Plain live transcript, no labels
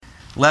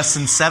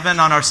Lesson 7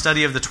 on our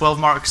study of the 12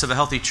 marks of a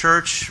healthy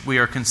church. We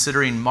are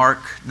considering mark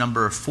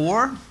number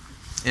 4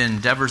 in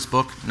Dever's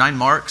book, 9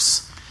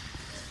 Marks.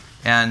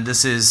 And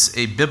this is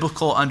a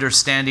biblical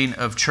understanding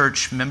of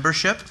church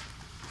membership.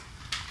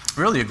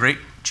 Really a great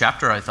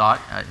chapter, I thought.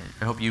 I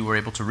hope you were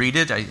able to read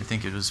it. I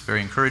think it was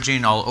very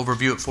encouraging. I'll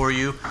overview it for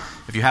you.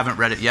 If you haven't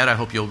read it yet, I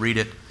hope you'll read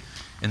it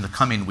in the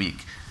coming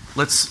week.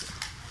 Let's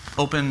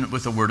open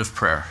with a word of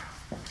prayer.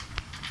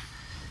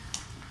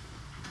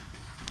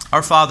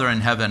 Our Father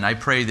in heaven, I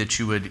pray that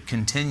you would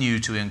continue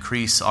to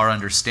increase our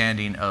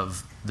understanding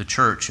of the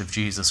church of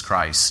Jesus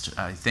Christ.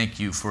 I thank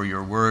you for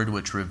your word,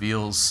 which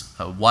reveals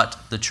what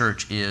the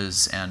church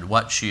is and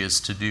what she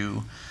is to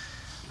do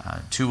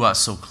to us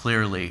so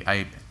clearly.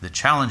 The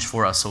challenge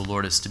for us, O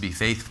Lord, is to be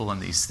faithful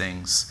in these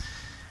things.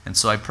 And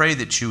so I pray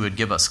that you would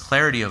give us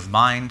clarity of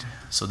mind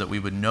so that we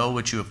would know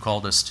what you have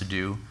called us to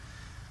do.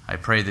 I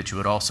pray that you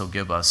would also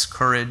give us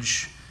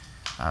courage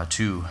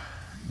to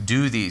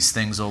do these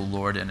things, O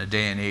Lord, in a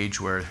day and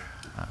age where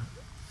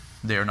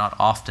they are not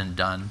often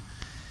done.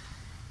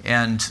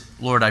 And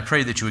Lord, I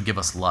pray that you would give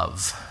us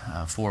love,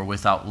 for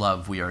without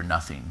love we are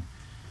nothing.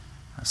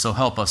 So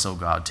help us, O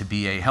God, to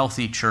be a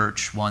healthy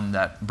church, one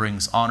that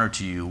brings honor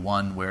to you,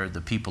 one where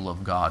the people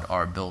of God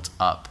are built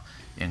up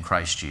in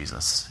Christ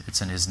Jesus.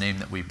 It's in his name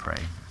that we pray.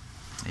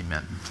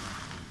 Amen.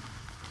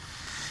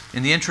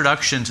 In the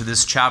introduction to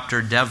this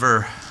chapter,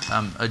 Dever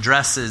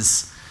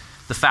addresses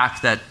the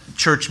fact that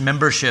church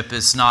membership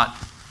is not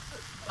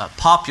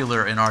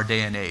popular in our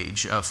day and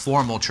age.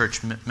 Formal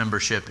church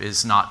membership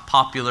is not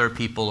popular.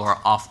 People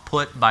are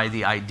off-put by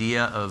the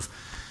idea of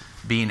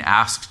being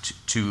asked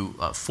to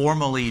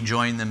formally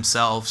join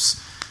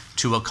themselves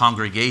to a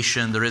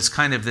congregation. There is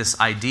kind of this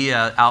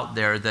idea out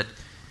there that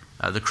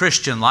the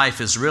Christian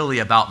life is really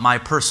about my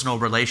personal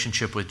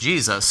relationship with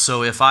Jesus.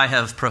 So if I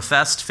have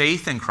professed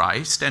faith in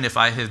Christ and if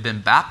I have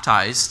been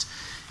baptized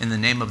in the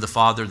name of the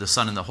Father, the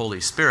Son, and the Holy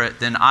Spirit,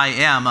 then I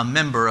am a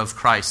member of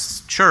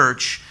Christ's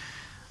church.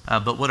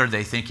 But what are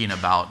they thinking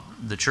about?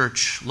 The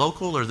church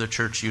local or the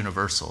church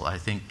universal? I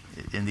think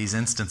in these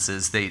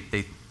instances, they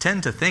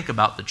tend to think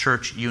about the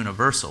church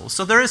universal.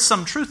 So there is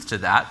some truth to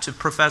that. To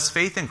profess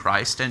faith in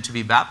Christ and to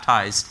be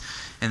baptized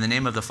in the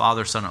name of the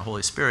Father, Son, and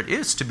Holy Spirit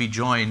is to be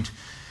joined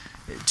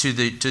to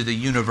the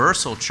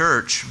universal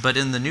church. But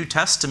in the New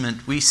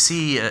Testament, we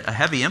see a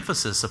heavy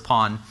emphasis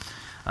upon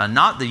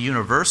not the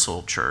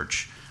universal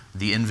church,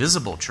 the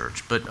invisible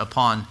church, but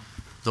upon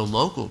the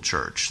local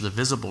church, the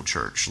visible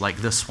church, like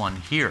this one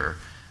here.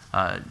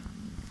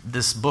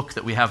 This book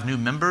that we have new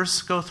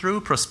members go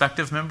through,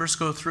 prospective members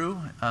go through.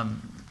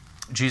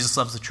 Jesus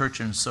loves the church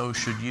and so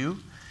should you.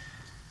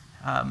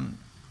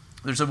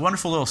 There's a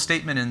wonderful little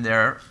statement in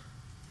there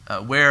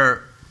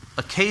where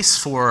a case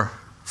for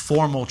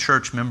formal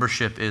church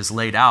membership is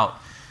laid out,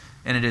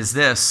 and it is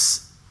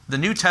this: the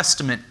New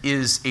Testament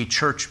is a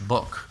church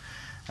book.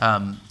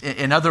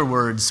 In other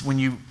words, when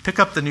you pick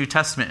up the New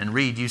Testament and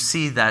read, you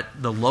see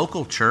that the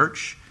local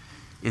church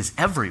is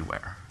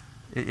everywhere.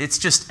 It's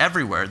just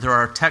everywhere. There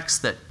are texts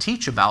that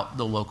teach about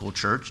the local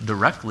church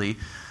directly,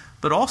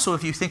 but also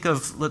if you think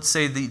of, let's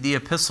say, the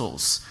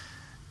epistles,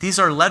 these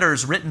are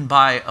letters written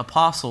by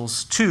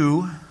apostles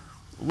to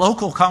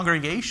local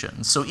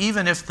congregations. So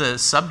even if the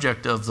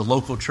subject of the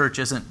local church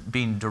isn't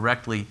being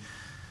directly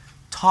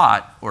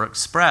taught or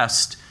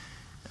expressed,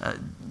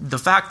 the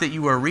fact that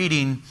you are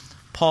reading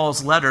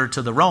Paul's letter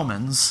to the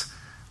Romans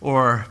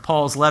or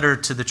Paul's letter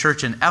to the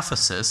church in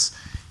Ephesus,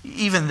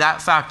 even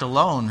that fact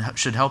alone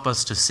should help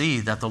us to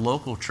see that the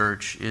local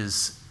church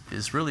is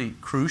really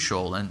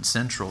crucial and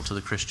central to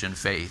the Christian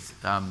faith.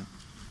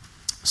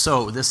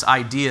 So this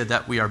idea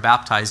that we are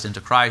baptized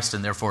into Christ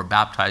and therefore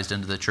baptized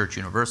into the church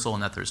universal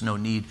and that there's no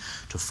need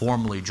to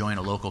formally join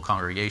a local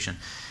congregation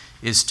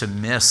is to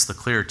miss the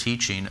clear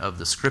teaching of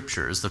the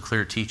Scriptures, the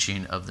clear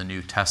teaching of the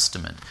New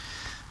Testament.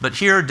 But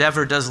here,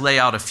 Dever does lay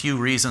out a few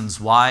reasons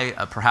why,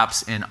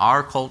 perhaps in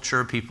our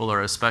culture, people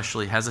are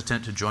especially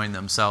hesitant to join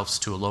themselves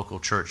to a local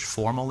church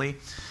formally.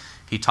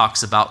 He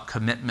talks about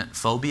commitment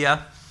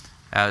phobia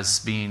as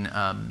being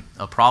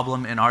a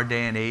problem in our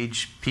day and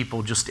age.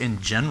 People just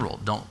in general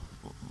don't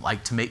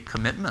like to make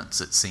commitments,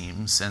 it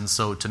seems. And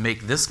so to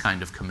make this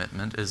kind of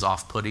commitment is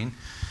off-putting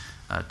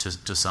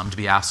to some. To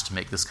be asked to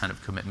make this kind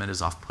of commitment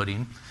is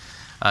off-putting.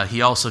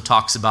 He also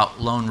talks about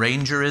Lone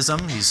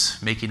Rangerism.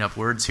 He's making up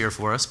words here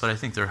for us, but I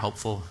think they're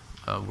helpful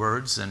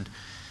words. And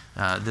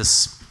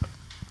this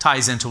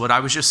ties into what I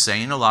was just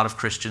saying. A lot of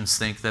Christians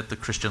think that the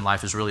Christian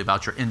life is really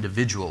about your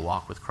individual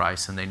walk with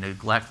Christ, and they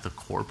neglect the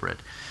corporate.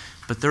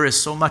 But there is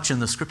so much in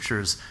the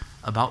Scriptures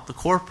about the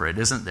corporate,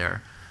 isn't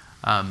there?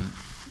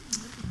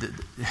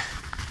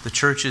 The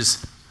church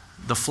is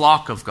the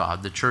flock of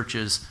God. The church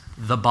is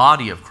the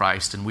body of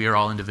Christ, and we are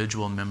all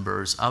individual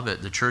members of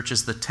it. The church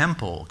is the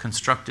temple,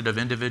 constructed of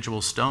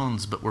individual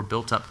stones, but we're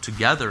built up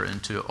together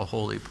into a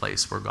holy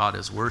place where God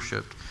is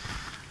worshipped.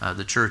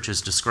 The church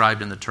is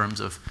described in the terms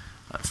of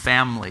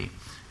family,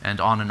 and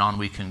on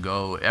we can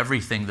go.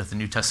 Everything that the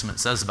New Testament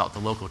says about the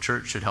local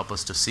church should help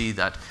us to see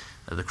that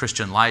the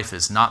Christian life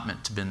is not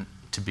meant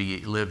to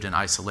be lived in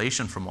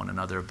isolation from one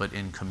another, but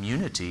in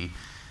community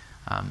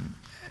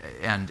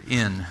and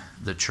in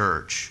the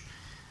church.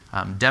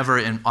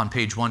 Dever, on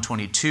page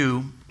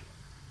 122,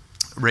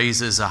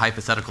 raises a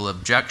hypothetical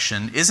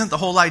objection. Isn't the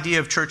whole idea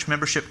of church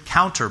membership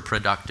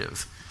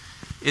counterproductive?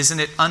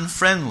 Isn't it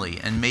unfriendly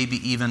and maybe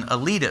even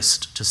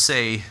elitist to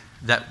say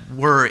that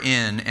we're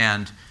in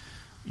and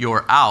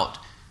you're out?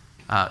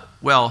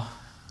 Well,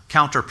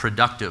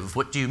 counterproductive.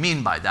 What do you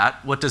mean by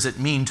that? What does it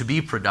mean to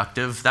be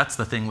productive? That's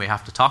the thing we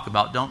have to talk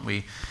about, don't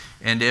we?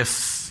 And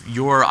if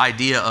your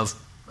idea of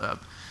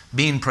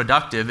being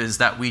productive is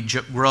that we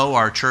grow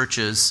our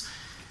churches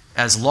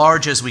as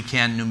large as we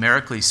can,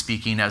 numerically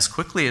speaking, as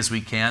quickly as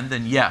we can,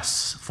 then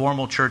yes,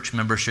 formal church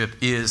membership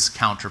is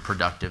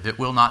counterproductive. It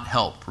will not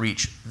help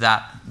reach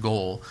that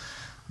goal.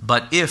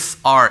 But if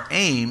our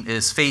aim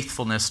is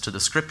faithfulness to the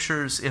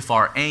Scriptures, if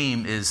our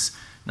aim is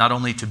not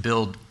only to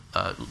build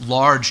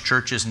large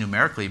churches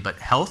numerically, but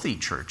healthy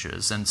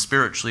churches and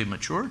spiritually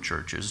mature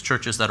churches,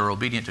 churches that are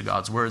obedient to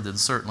God's Word, then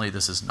certainly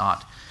this is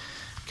not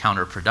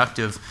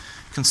counterproductive.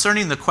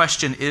 Concerning the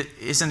question,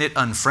 isn't it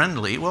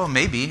unfriendly? Well,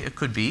 maybe it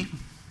could be.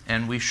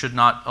 And we should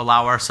not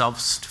allow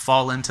ourselves to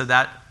fall into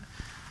that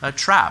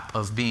trap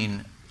of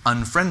being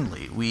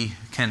unfriendly. We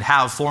can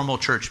have formal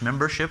church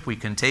membership. We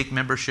can take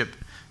membership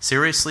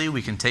seriously.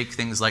 We can take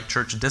things like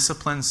church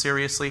discipline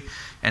seriously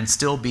and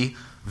still be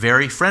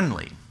very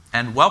friendly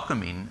and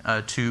welcoming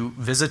to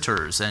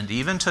visitors and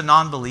even to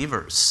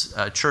non-believers.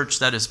 A church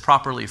that is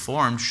properly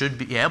formed should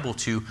be able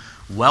to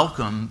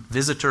welcome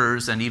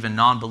visitors and even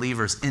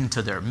non-believers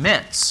into their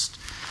midst.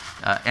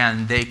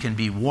 And they can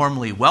be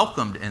warmly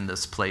welcomed in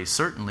this place,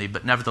 certainly,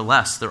 but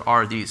nevertheless, there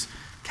are these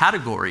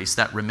categories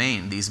that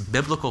remain, these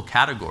biblical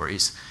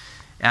categories.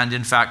 And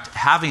in fact,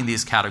 having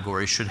these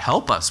categories should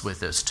help us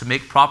with this, to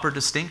make proper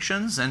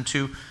distinctions and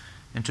to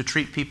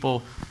treat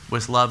people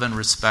with love and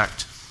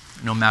respect,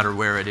 no matter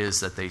where it is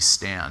that they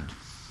stand.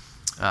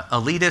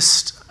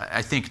 Elitist,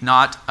 I think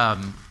not.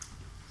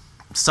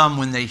 Some,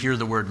 when they hear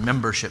the word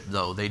membership,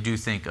 though, they do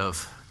think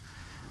of,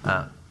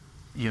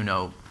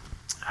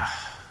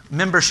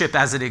 membership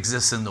as it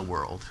exists in the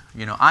world.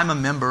 I'm a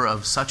member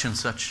of such and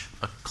such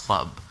a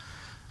club,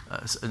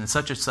 and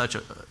such and such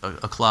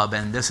a club,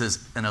 and this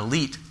is an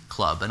elite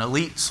club, an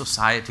elite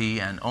society,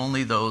 and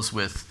only those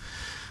with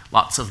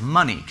lots of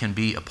money can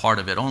be a part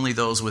of it. Only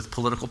those with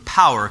political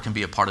power can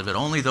be a part of it.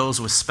 Only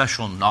those with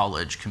special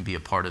knowledge can be a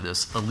part of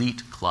this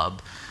elite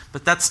club.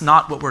 But that's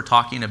not what we're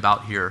talking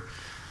about here.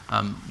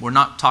 We're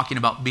not talking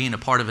about being a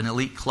part of an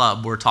elite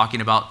club. We're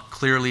talking about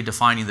clearly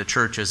defining the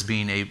church as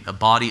being a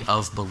body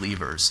of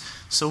believers.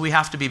 So we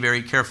have to be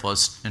very careful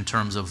in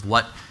terms of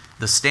what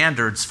the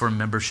standards for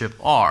membership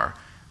are.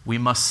 We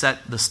must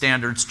set the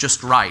standards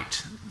just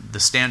right.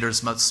 The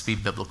standards must be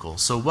biblical.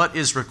 So what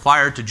is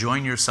required to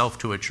join yourself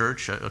to a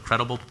church, a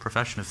credible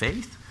profession of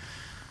faith?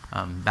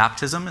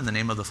 Baptism in the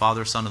name of the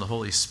Father, Son, and the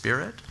Holy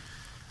Spirit.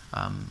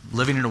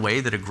 Living in a way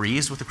that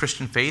agrees with the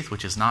Christian faith,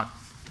 which is not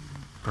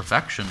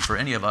perfection for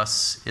any of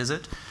us, is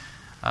it?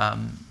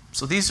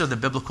 So these are the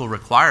biblical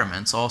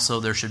requirements. Also,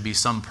 there should be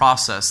some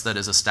process that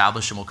is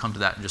established, and we'll come to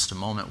that in just a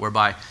moment,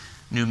 whereby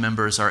new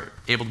members are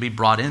able to be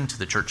brought into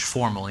the church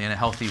formally in a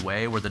healthy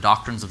way, where the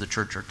doctrines of the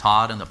church are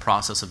taught and the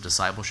process of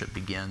discipleship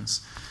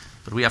begins.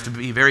 But we have to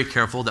be very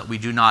careful that we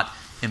do not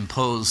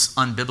impose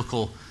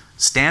unbiblical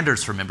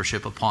standards for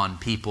membership upon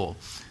people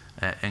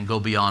and go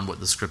beyond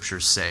what the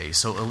Scriptures say.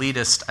 So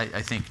elitist,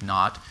 I think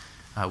not.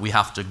 We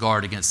have to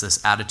guard against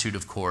this attitude,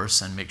 of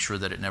course, and make sure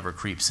that it never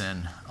creeps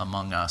in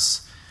among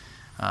us.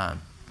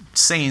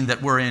 Saying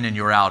that we're in and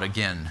you're out,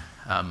 again,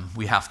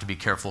 we have to be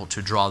careful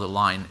to draw the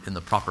line in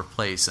the proper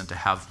place and to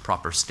have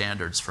proper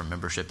standards for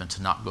membership and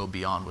to not go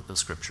beyond what the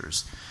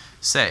Scriptures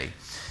say.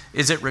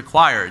 Is it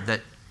required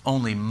that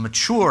only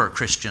mature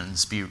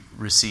Christians be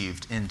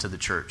received into the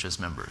church as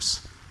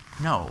members?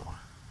 No.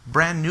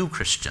 Brand new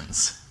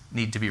Christians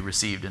need to be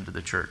received into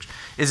the church.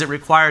 Is it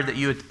required that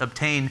you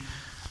obtain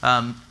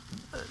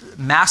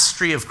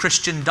mastery of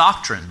Christian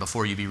doctrine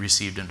before you be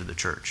received into the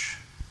church?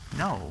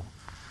 No.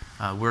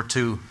 We're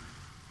to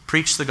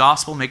preach the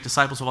gospel, make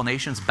disciples of all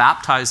nations,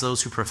 baptize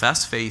those who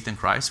profess faith in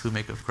Christ, who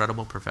make a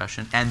credible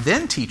profession, and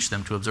then teach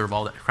them to observe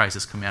all that Christ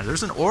has commanded.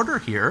 There's an order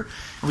here,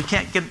 and we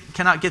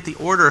cannot get the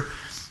order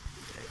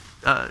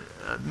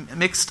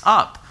mixed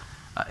up.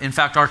 In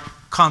fact, our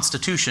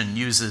Constitution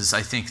uses,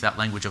 I think, that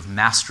language of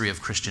mastery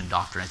of Christian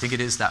doctrine. I think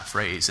it is that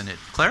phrase, and it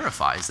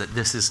clarifies that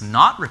this is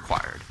not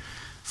required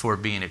for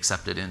being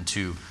accepted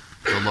into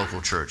the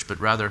local church, but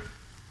rather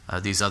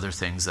these other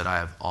things that I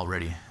have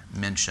already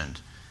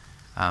mentioned.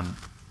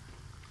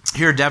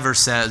 Here Dever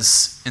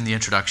says in the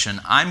introduction,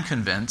 I'm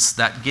convinced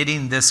that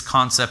getting this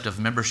concept of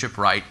membership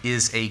right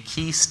is a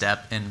key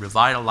step in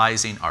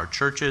revitalizing our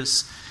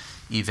churches,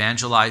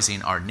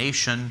 evangelizing our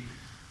nation,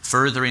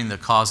 furthering the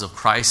cause of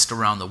Christ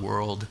around the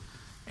world,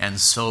 and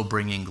so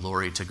bringing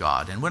glory to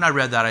God. And when I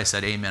read that, I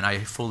said, amen. I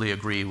fully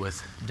agree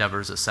with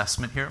Dever's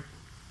assessment here.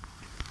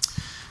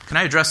 Can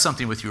I address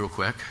something with you real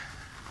quick?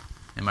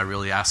 Am I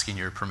really asking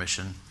your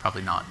permission?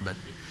 Probably not, but...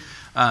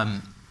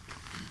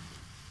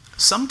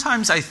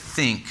 sometimes I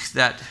think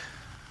that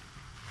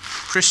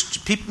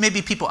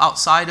maybe people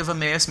outside of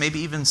Emmaus, maybe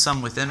even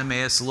some within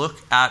Emmaus,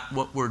 look at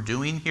what we're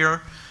doing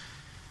here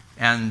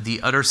and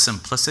the utter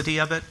simplicity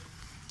of it,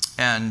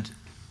 and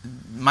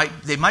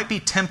they might be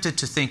tempted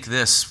to think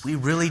this: we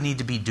really need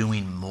to be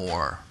doing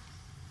more.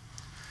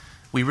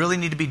 We really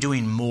need to be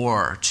doing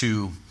more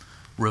to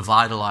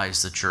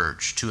revitalize the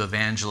church, to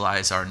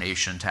evangelize our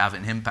nation, to have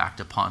an impact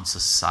upon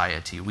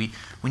society. We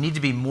need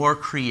to be more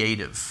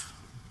creative,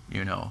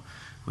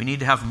 We need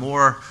to have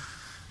more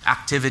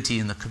activity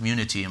in the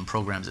community and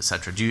programs,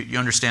 etc. Do you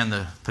understand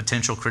the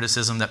potential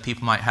criticism that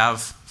people might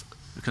have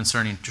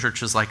concerning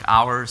churches like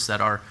ours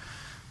that are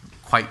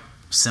quite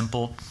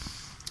simple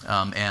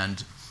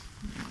and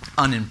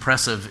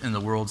unimpressive in the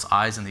world's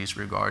eyes in these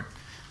regards?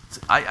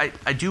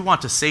 I do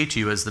want to say to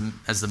you, as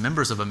the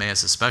members of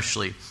Emmaus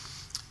especially,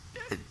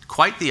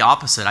 quite the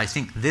opposite. I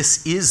think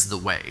this is the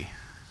way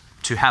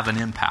to have an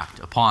impact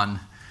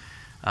upon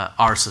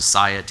our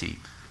society,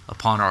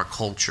 upon our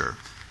culture.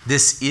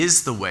 This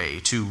is the way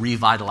to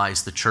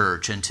revitalize the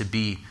church and to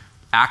be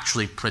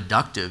actually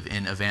productive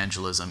in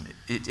evangelism.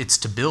 It's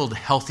to build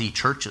healthy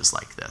churches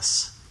like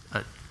this.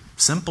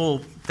 Simple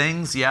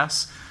things,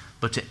 yes,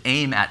 but to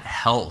aim at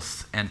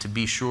health and to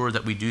be sure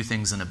that we do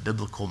things in a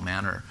biblical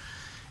manner.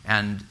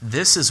 And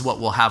this is what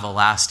will have a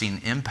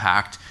lasting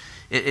impact.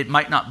 It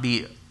might not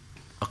be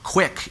a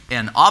quick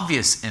and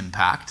obvious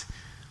impact,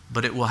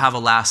 but it will have a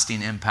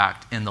lasting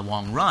impact in the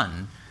long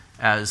run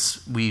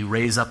as we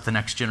raise up the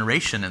next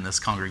generation in this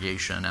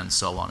congregation and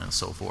so on and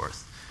so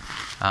forth.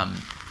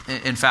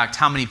 In fact,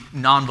 how many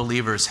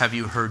non-believers have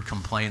you heard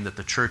complain that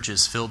the church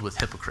is filled with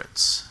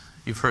hypocrites?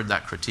 You've heard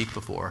that critique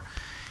before.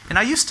 And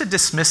I used to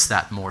dismiss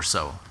that more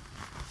so.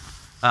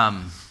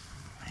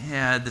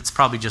 That's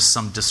probably just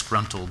some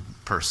disgruntled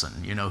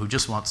person, who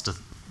just wants to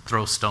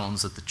throw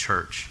stones at the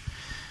church.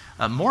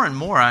 More and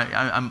more,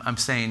 I'm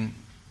saying,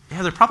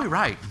 they're probably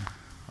right.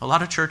 A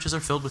lot of churches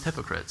are filled with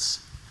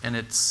hypocrites, and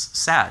it's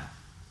sad.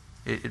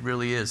 It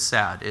really is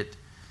sad.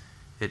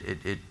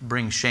 It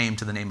brings shame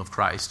to the name of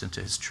Christ and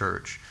to His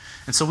church.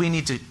 And so we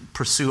need to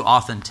pursue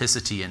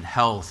authenticity and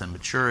health and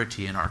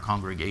maturity in our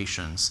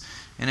congregations.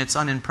 And it's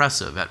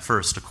unimpressive at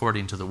first,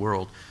 according to the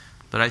world.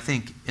 But I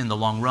think in the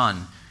long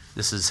run,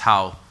 this is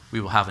how we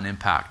will have an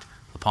impact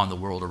upon the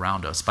world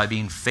around us, by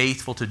being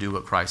faithful to do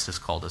what Christ has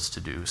called us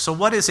to do. So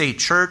what is a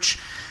church?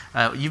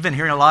 You've been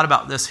hearing a lot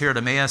about this here at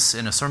Emmaus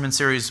in a sermon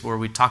series where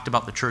we talked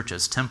about the church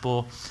as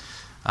temple,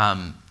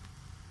 and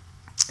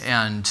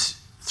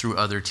through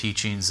other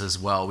teachings as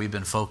well. We've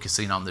been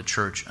focusing on the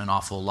church an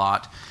awful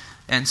lot.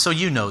 And so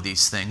you know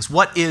these things.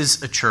 What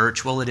is a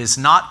church? Well, it is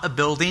not a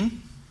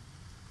building.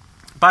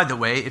 By the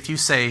way, if you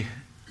say,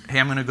 hey,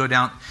 I'm going to go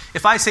down.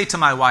 If I say to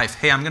my wife,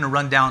 hey, I'm going to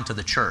run down to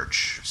the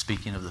church,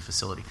 speaking of the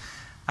facility,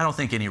 I don't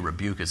think any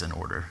rebuke is in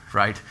order,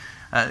 right?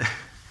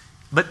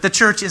 But the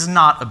church is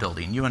not a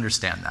building. You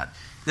understand that.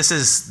 This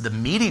is the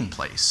meeting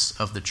place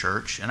of the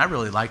church, and I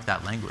really like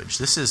that language.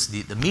 This is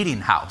the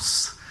meeting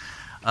house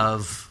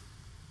of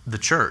the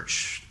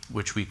church,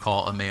 which we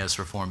call Emmaus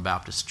Reformed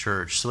Baptist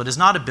Church. So it is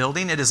not a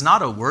building. It is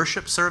not a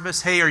worship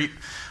service. Hey,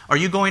 are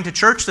you going to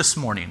church this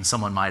morning?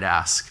 Someone might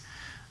ask.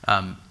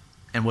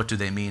 And what do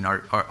they mean?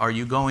 Are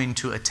you going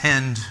to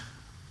attend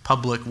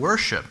public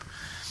worship?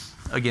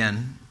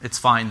 Again, it's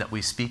fine that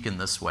we speak in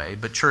this way,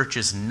 but church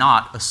is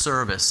not a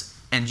service.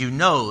 And you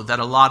know that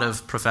a lot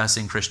of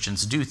professing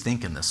Christians do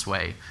think in this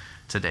way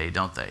today,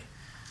 don't they?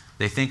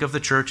 They think of the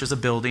church as a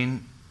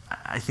building.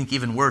 I think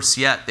even worse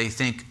yet, they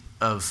think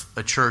of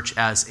a church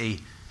as a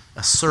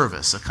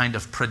service, a kind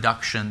of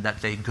production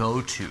that they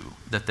go to,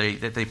 that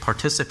they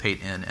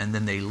participate in, and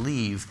then they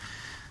leave.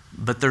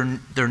 But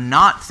they're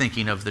not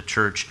thinking of the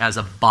church as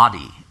a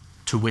body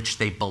to which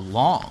they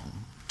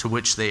belong, to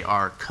which they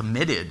are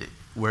committed,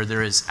 where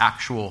there is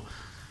actual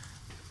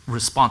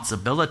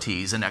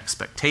responsibilities and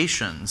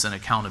expectations and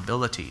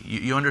accountability.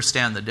 You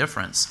understand the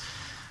difference.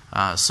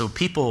 So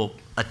people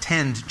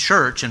attend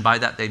church, and by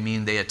that they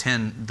mean they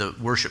attend the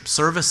worship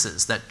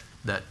services that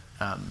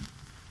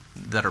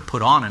are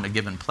put on in a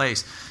given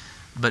place.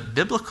 But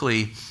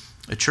biblically,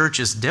 a church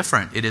is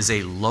different. It is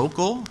a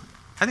local,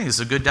 I think this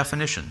is a good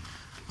definition,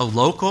 a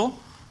local,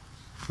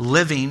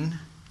 living,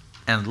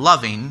 and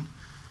loving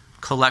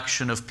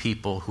collection of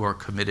people who are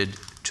committed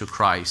to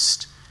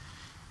Christ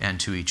and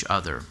to each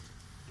other.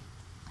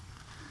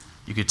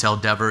 You could tell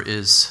Dever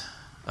is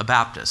a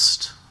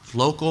Baptist.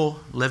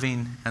 Local,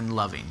 living, and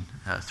loving.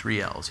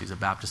 3 L's. He's a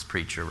Baptist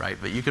preacher, right?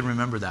 But you can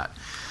remember that.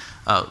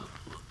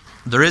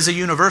 There is a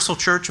universal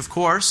church, of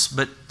course,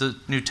 but the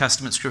New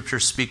Testament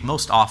scriptures speak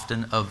most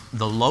often of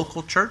the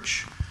local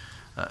church,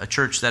 a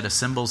church that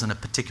assembles in a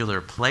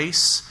particular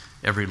place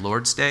every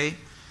Lord's Day.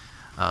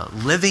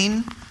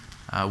 Living,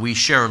 we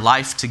share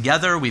life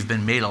together. We've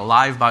been made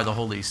alive by the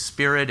Holy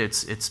Spirit.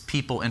 It's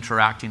people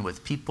interacting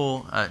with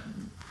people.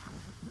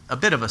 A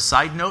bit of a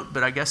side note,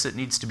 but I guess it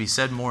needs to be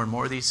said more and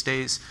more these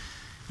days.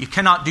 You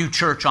cannot do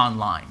church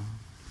online.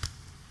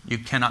 You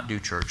cannot do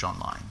church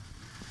online.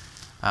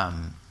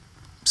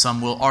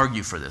 Some will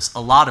argue for this.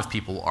 A lot of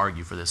people will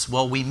argue for this.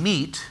 Well, we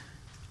meet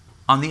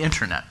on the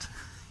internet,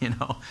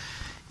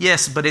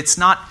 Yes, but it's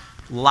not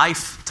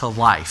life to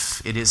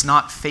life. It is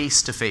not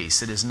face to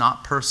face. It is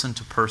not person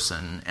to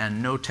person,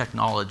 and no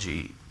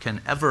technology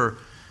can ever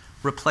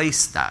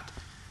replace that.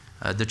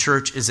 The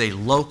church is a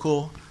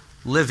local,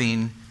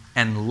 living,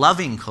 and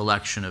loving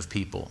collection of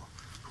people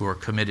who are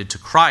committed to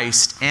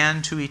Christ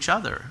and to each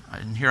other.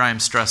 And here I am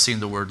stressing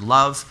the word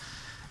love.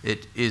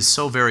 It is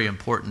so very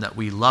important that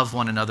we love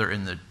one another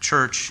in the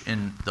church.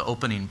 In the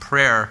opening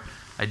prayer,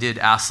 I did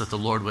ask that the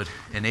Lord would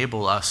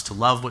enable us to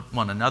love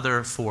one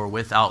another, for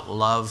without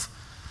love,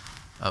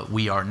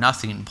 we are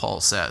nothing, Paul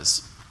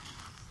says.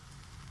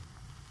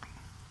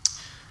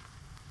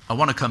 I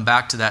want to come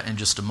back to that in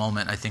just a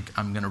moment. I think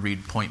I'm going to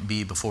read point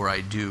B before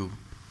I do.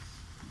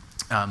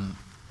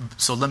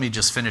 So let me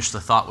just finish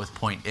the thought with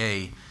point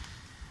A.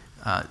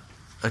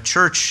 A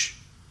church,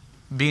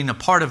 being a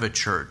part of a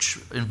church,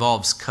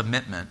 involves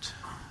commitment,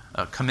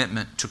 a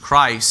commitment to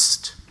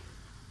Christ.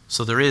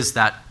 So there is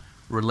that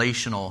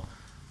relational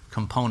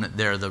component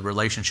there, the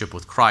relationship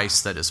with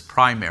Christ that is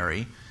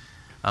primary.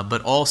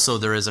 But also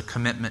there is a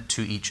commitment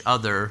to each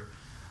other,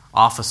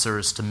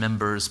 officers to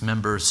members,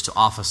 members to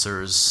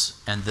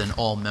officers, and then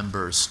all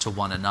members to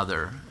one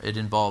another. It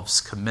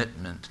involves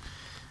commitment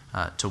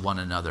to one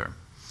another.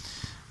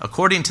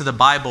 According to the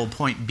Bible,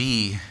 point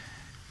B,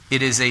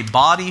 it is a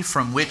body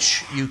from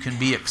which you can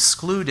be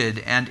excluded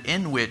and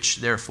in which,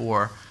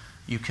 therefore,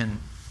 you can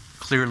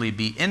clearly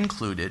be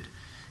included.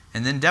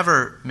 And then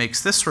Dever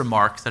makes this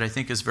remark that I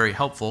think is very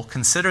helpful.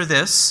 Consider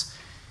this: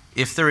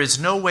 if there is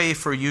no way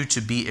for you to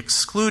be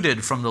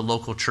excluded from the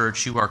local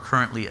church you are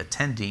currently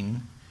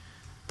attending,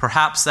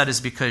 perhaps that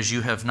is because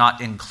you have not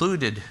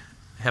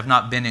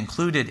been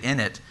included in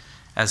it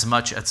as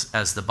much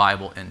as the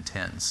Bible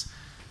intends.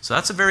 So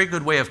that's a very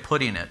good way of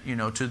putting it.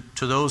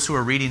 To those who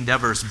are reading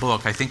Dever's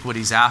book, I think what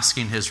he's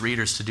asking his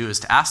readers to do is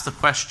to ask the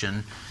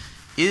question,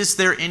 is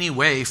there any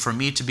way for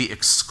me to be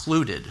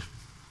excluded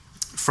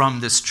from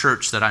this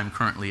church that I'm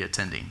currently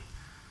attending?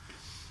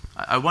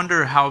 I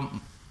wonder how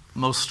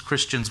most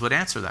Christians would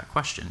answer that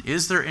question.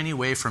 Is there any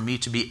way for me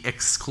to be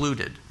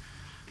excluded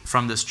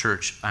from this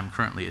church I'm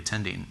currently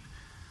attending?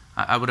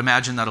 I would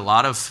imagine that a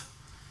lot of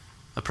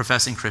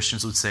professing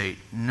Christians would say,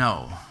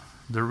 no,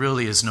 there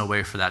really is no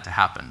way for that to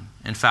happen.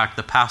 In fact,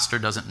 the pastor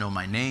doesn't know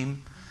my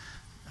name.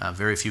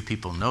 Very few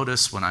people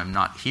notice when I'm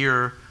not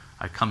here.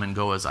 I come and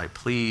go as I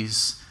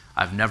please.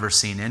 I've never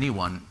seen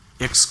anyone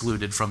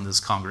excluded from this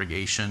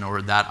congregation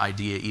or that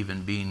idea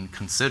even being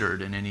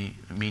considered in any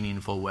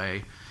meaningful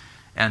way.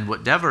 And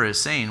what Dever is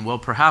saying, well,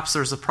 perhaps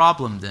there's a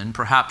problem then.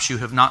 Perhaps you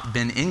have not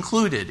been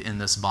included in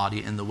this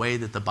body in the way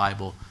that the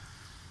Bible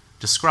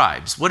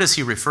describes. What is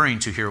he referring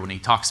to here when he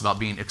talks about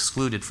being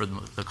excluded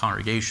from the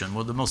congregation?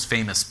 Well, the most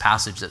famous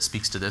passage that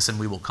speaks to this, and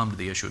we will come to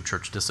the issue of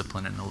church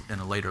discipline in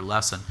a later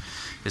lesson,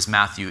 is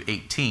Matthew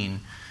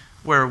 18,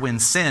 where when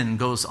sin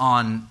goes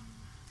on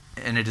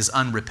and it is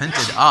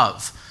unrepented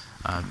of,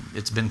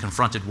 it's been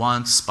confronted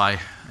once by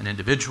an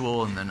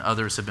individual, and then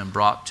others have been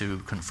brought to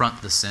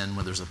confront the sin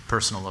when there's a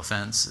personal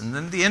offense. And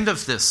then at the end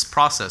of this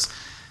process,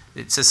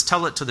 it says,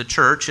 tell it to the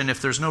church, and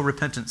if there's no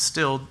repentance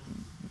still,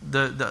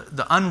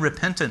 the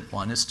unrepentant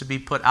one is to be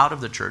put out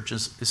of the church,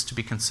 is to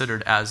be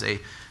considered as a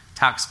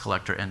tax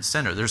collector and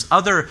sinner. There's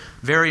other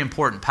very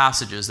important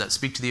passages that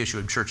speak to the issue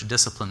of church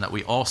discipline that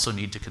we also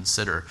need to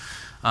consider.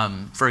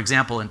 For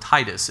example, in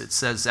Titus, it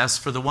says, as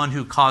for the one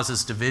who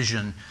causes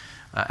division,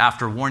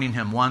 after warning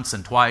him once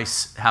and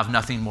twice, have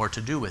nothing more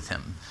to do with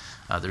him.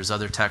 There's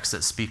other texts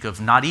that speak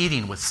of not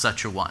eating with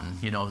such a one,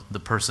 the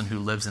person who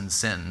lives in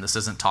sin. This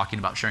isn't talking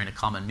about sharing a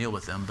common meal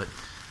with them, but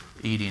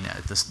eating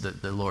at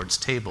the Lord's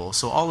table.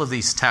 So all of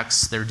these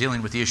texts, they're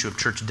dealing with the issue of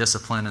church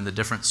discipline and the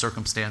different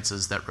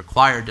circumstances that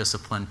require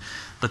discipline.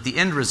 But the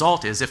end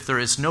result is, if there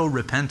is no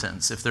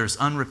repentance, if there's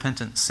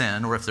unrepentant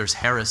sin, or if there's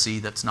heresy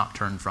that's not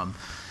turned from,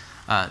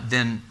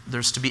 then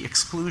there's to be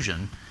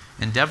exclusion.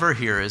 Endeavor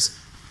here is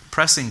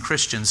pressing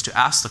Christians to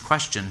ask the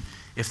question,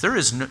 is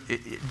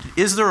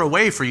there a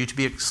way for you to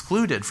be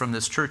excluded from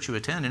this church you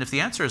attend? And if the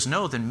answer is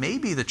no, then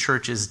maybe the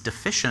church is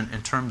deficient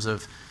in terms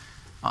of,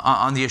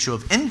 on the issue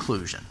of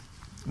inclusion.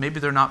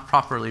 Maybe they're not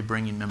properly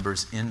bringing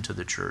members into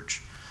the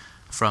church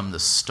from the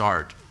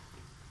start.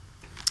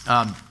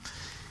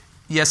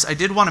 Yes, I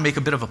did want to make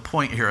a bit of a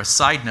point here, a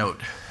side note.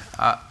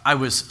 I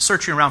was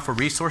searching around for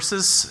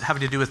resources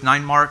having to do with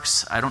 9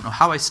 Marks. I don't know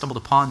how I stumbled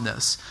upon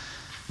this,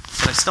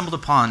 but I stumbled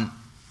upon,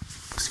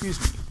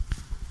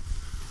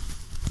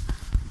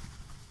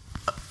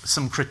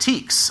 some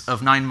critiques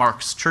of 9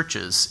 Marks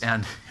churches,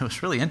 and it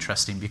was really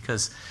interesting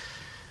because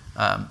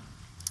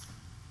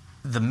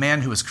the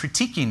man who was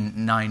critiquing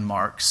 9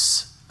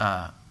 Marks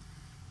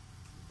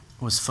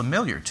was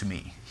familiar to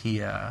me. He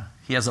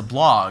has a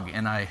blog,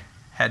 and I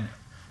had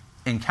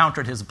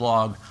encountered his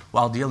blog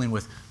while dealing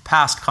with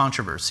past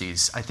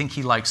controversies. I think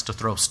he likes to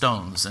throw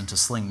stones and to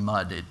sling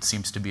mud. It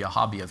seems to be a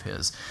hobby of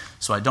his,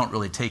 so I don't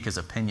really take his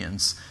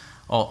opinions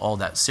all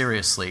that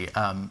seriously.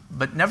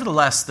 But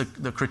nevertheless,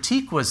 the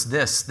critique was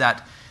this,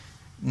 that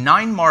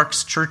 9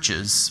 Marks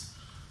churches,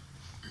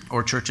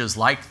 or churches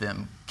like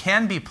them,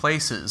 can be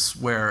places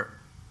where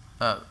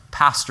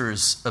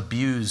pastors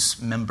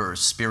abuse members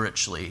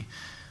spiritually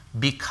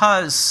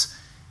because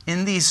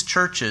in these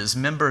churches,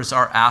 members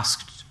are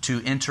asked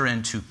to enter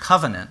into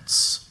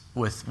covenants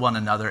with one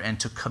another and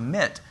to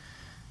commit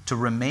to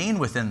remain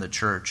within the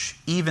church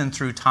even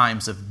through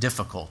times of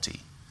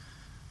difficulty.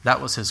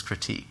 That was his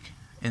critique.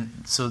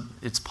 And so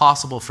it's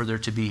possible for there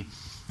to be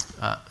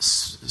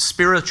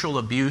spiritual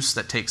abuse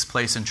that takes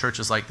place in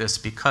churches like this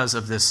because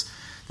of this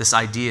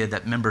idea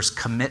that members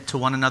commit to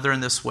one another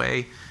in this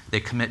way. They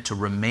commit to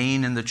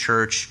remain in the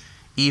church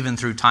even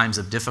through times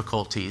of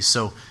difficulty.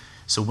 So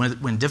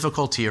when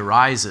difficulty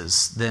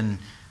arises, then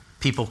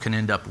people can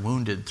end up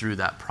wounded through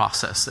that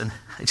process. And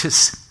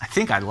I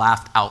think I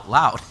laughed out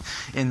loud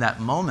in that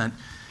moment,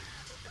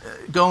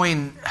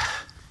 going,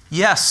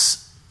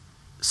 yes,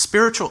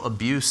 spiritual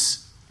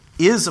abuse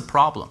is a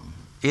problem.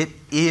 It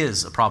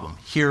is a problem.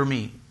 Hear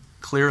me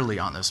clearly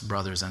on this,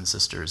 brothers and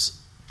sisters.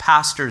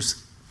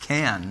 Pastors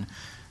can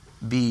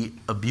be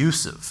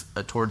abusive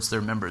towards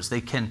their members. They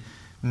can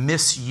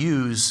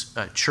misuse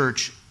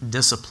church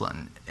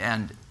discipline.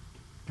 And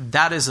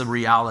that is a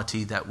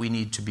reality that we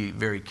need to be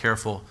very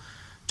careful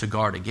to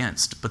guard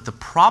against. But the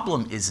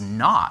problem is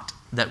not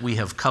that we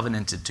have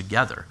covenanted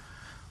together.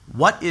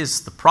 What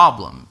is the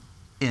problem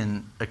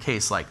in a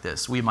case like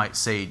this? We might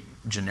say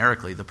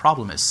generically, the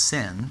problem is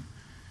sin.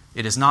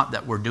 It is not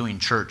that we're doing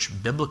church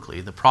biblically.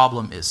 The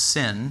problem is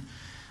sin.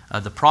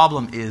 The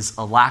problem is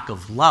a lack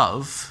of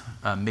love,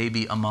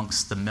 maybe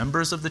amongst the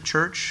members of the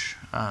church.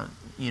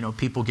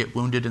 People get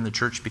wounded in the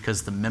church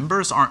because the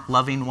members aren't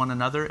loving one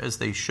another as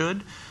they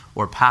should,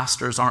 or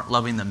pastors aren't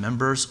loving the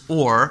members,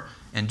 or,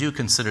 and do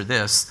consider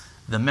this,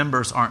 the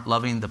members aren't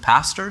loving the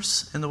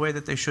pastors in the way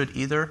that they should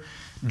either.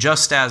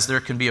 Just as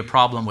there can be a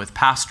problem with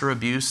pastor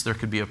abuse, there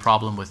could be a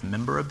problem with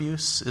member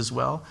abuse as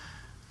well.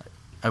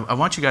 I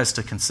want you guys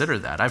to consider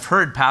that. I've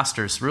heard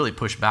pastors really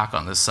push back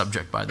on this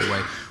subject, by the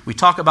way. We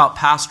talk about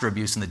pastor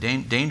abuse and the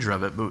danger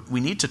of it, but we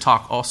need to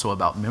talk also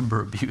about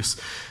member abuse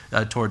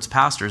towards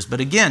pastors. But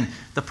again,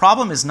 the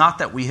problem is not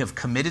that we have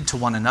committed to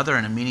one another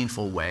in a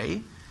meaningful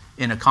way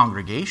in a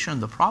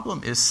congregation. The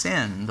problem is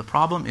sin. The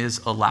problem is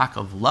a lack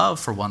of love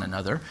for one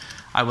another.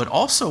 I would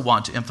also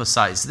want to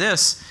emphasize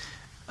this.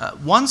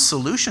 One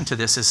solution to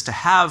this is to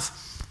have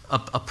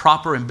a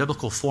proper and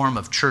biblical form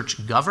of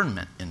church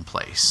government in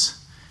place.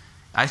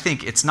 I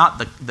think it's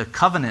not the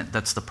covenant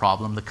that's the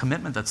problem, the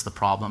commitment that's the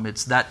problem.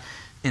 It's that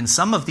in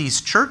some of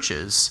these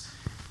churches,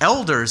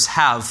 elders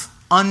have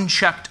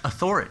unchecked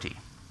authority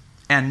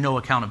and no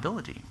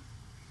accountability.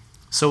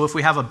 So if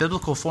we have a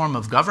biblical form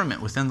of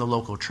government within the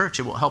local church,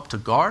 it will help to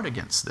guard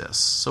against this.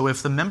 So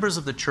if the members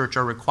of the church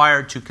are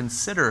required to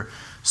consider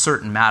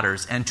certain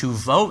matters and to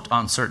vote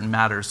on certain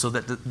matters so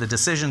that the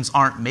decisions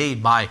aren't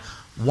made by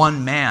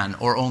one man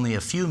or only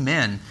a few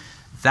men,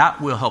 that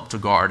will help to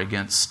guard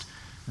against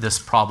this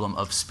problem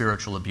of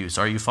spiritual abuse.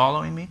 Are you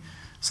following me?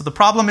 So the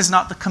problem is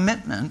not the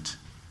commitment,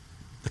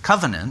 the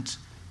covenant.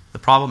 The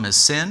problem is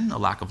sin, a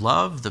lack of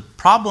love. The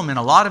problem in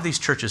a lot of these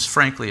churches,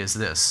 frankly, is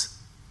this.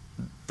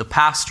 The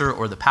pastor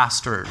or the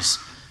pastors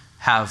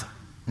have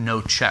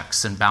no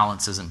checks and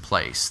balances in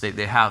place.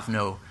 They have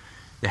no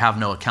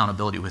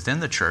accountability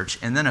within the church.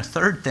 And then a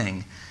third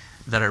thing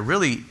that I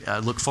really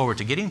look forward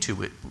to getting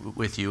to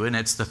with you, and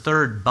it's the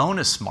third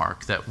bonus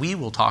mark that we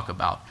will talk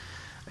about.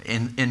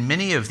 In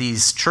many of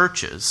these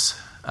churches,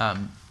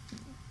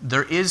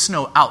 there is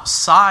no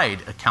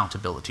outside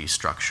accountability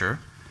structure.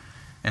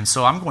 And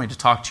so I'm going to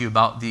talk to you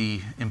about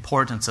the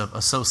importance of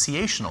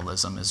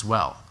associationalism as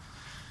well.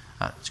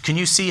 Can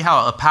you see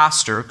how a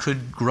pastor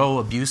could grow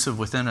abusive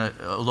within a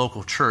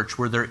local church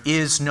where there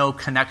is no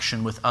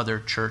connection with other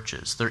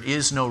churches? There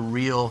is no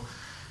real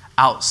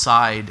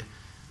outside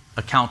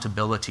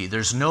accountability.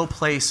 There's no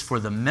place for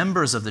the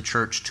members of the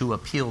church to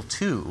appeal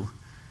to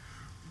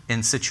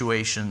in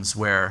situations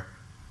where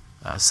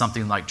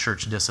something like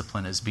church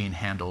discipline is being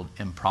handled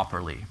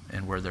improperly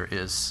and where there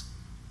is,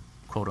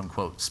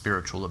 quote-unquote,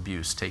 spiritual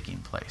abuse taking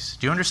place.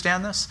 Do you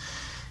understand this?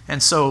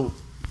 And so,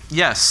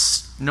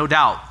 yes, no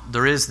doubt,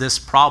 there is this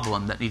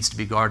problem that needs to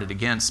be guarded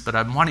against, but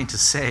I'm wanting to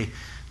say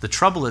the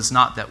trouble is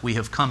not that we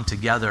have come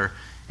together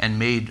and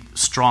made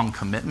strong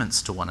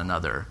commitments to one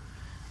another,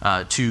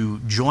 to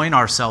join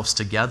ourselves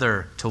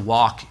together to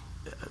walk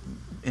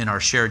in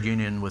our shared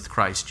union with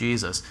Christ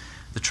Jesus.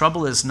 The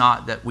trouble is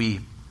not that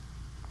we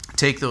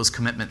take those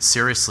commitments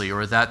seriously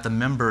or that the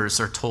members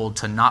are told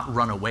to not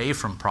run away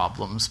from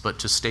problems but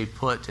to stay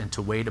put and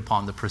to wait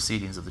upon the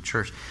proceedings of the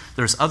church.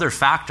 There's other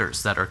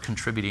factors that are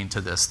contributing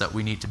to this that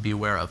we need to be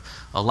aware of.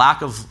 A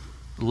lack of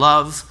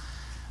love,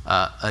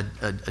 a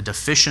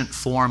deficient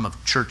form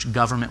of church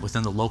government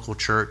within the local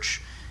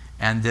church,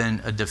 and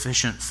then a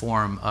deficient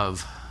form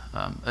of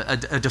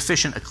a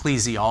deficient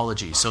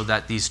ecclesiology so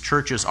that these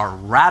churches are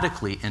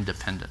radically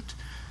independent.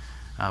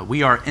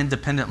 We are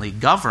independently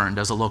governed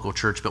as a local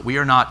church, but we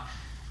are not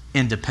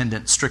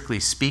independent, strictly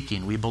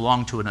speaking. We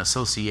belong to an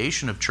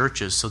association of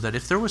churches so that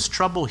if there was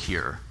trouble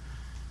here,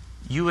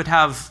 you would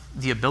have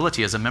the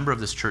ability as a member of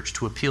this church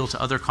to appeal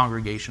to other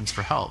congregations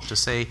for help, to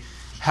say,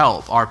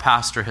 help, our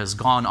pastor has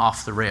gone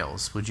off the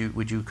rails. Would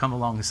you come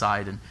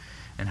alongside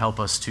and help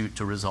us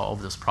to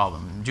resolve this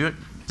problem.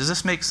 Does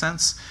this make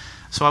sense?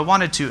 So I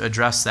wanted to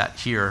address that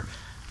here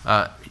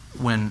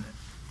when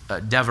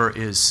Dever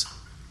is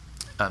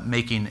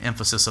making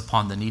emphasis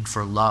upon the need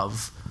for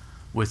love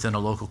within a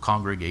local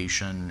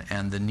congregation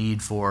and the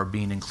need for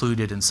being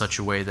included in such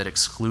a way that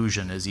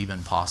exclusion is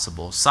even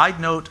possible. Side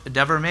note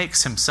Dever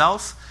makes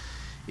himself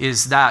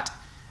is that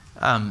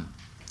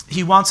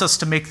he wants us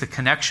to make the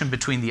connection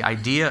between the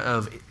idea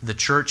of the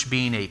church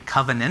being a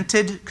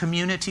covenanted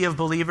community of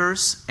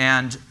believers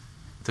and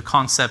the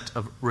concept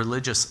of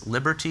religious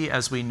liberty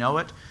as we know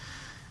it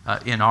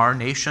in our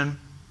nation.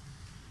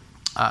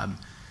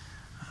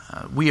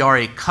 We are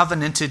a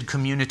covenanted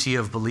community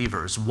of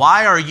believers.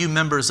 Why are you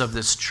members of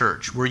this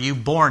church? Were you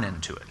born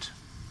into it?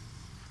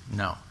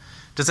 No.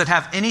 Does it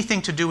have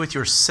anything to do with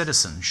your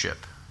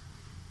citizenship?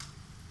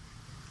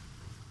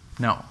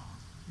 No.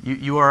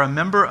 You are a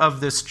member of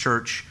this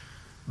church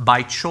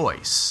by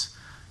choice.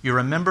 You're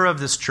a member of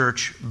this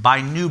church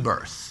by new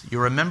birth.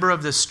 You're a member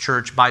of this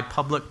church by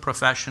public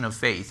profession of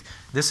faith.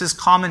 This is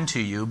common to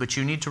you, but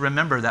you need to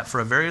remember that for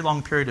a very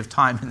long period of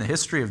time in the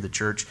history of the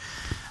church,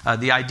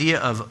 the idea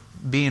of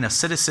being a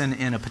citizen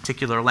in a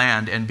particular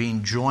land and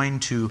being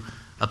joined to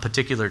a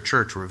particular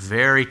church were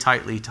very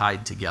tightly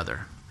tied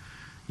together.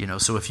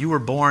 So if you were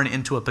born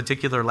into a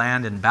particular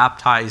land and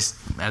baptized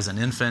as an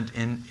infant,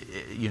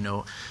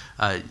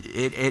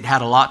 it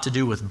had a lot to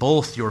do with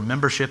both your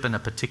membership in a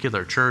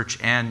particular church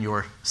and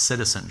your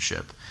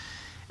citizenship.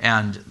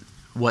 And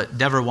what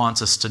Dever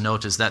wants us to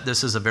note is that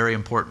this is a very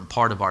important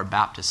part of our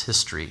Baptist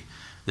history.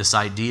 This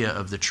idea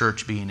of the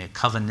church being a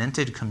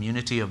covenanted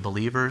community of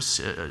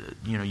believers.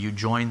 You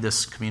join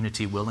this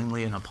community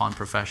willingly and upon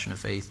profession of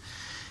faith.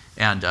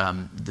 And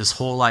this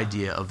whole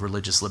idea of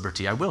religious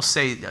liberty. I will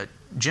say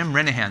Jim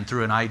Renahan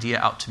threw an idea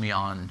out to me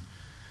on,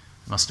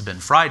 must have been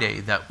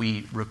Friday, that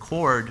we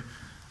record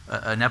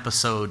an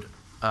episode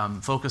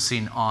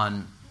focusing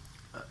on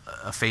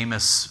a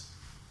famous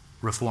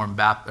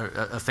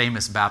a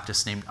famous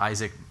Baptist named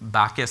Isaac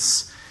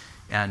Backus,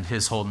 and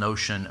his whole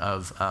notion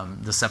of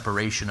the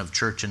separation of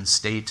church and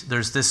state.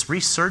 There's this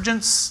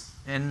resurgence,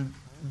 and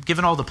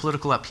given all the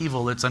political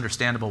upheaval, it's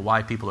understandable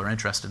why people are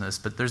interested in this.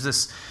 But there's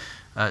this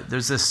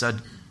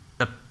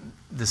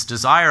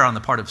desire on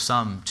the part of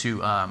some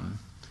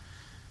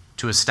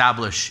to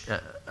establish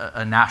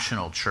a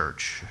national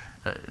church,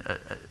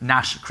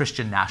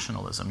 Christian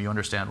nationalism. You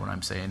understand what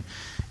I'm saying?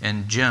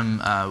 And Jim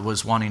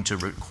was wanting to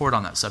record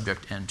on that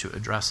subject and to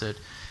address it,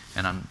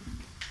 and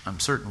I'm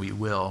certain we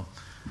will.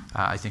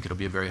 I think it'll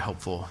be a very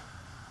helpful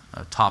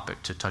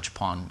topic to touch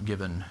upon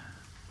given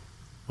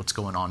what's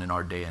going on in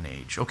our day and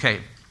age. Okay,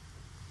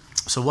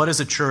 so what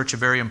is a church? A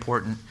very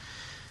important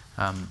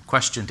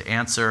question to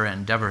answer,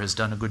 and Dever has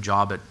done a good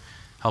job at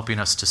helping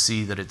us to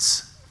see that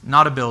it's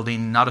not a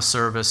building, not a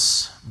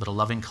service, but a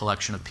loving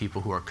collection of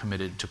people who are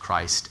committed to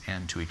Christ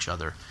and to each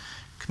other,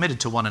 committed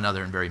to one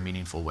another in very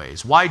meaningful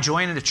ways. Why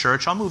join in a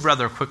church? I'll move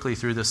rather quickly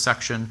through this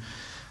section.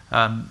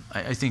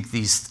 I think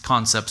these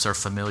concepts are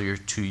familiar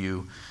to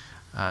you.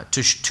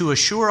 To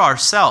assure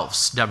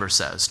ourselves, Dever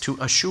says, to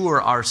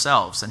assure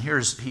ourselves. And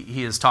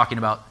he is talking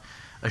about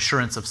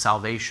assurance of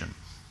salvation.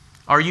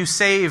 Are you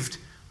saved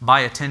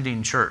by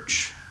attending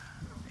church?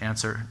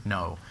 Answer,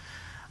 no.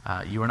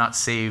 You are not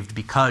saved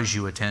because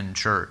you attend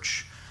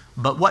church.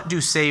 But what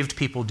do saved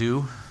people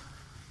do?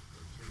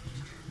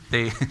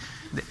 They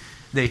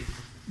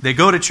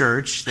go to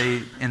church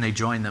and they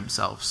join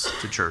themselves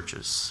to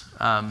churches.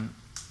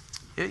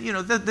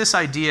 This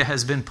idea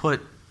has been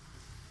put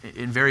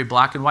in very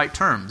black and white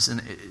terms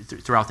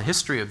throughout the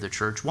history of the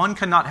church. One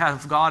cannot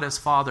have God as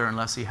father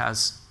unless he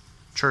has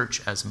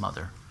church as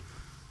mother.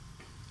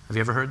 Have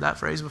you ever heard that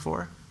phrase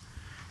before?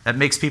 That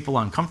makes people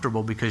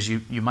uncomfortable because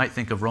you might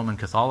think of Roman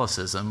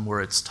Catholicism,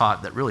 where it's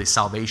taught that really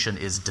salvation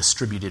is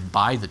distributed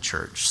by the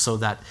church, so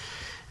that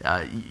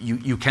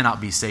you cannot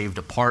be saved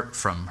apart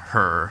from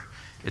her.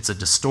 It's a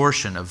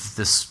distortion of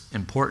this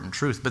important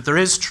truth. But there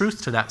is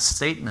truth to that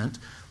statement.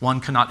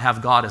 One cannot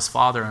have God as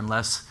father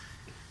unless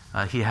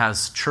he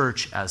has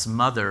church as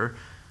mother.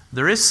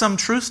 There is some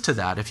truth to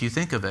that if you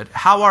think of it.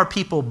 How are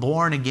people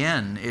born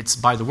again? It's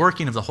by the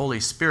working of the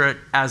Holy Spirit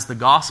as the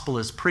gospel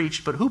is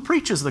preached. But who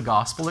preaches the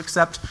gospel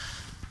except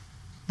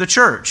the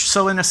church?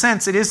 So in a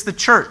sense, it is the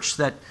church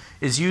that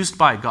is used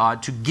by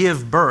God to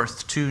give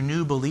birth to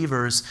new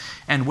believers.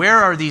 And where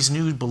are these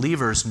new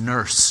believers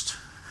nursed?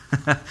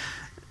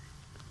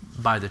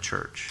 By the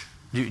church.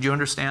 Do you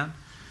understand?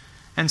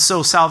 And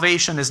so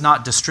salvation is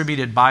not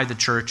distributed by the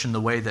church in the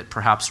way that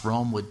perhaps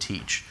Rome would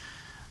teach.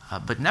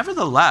 But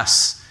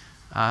nevertheless,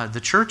 the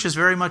church is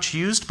very much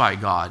used by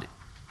God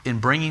in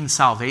bringing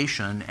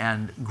salvation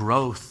and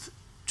growth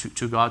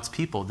to God's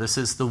people. This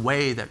is the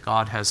way that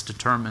God has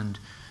determined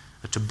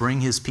to bring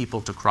his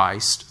people to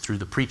Christ through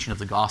the preaching of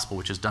the gospel,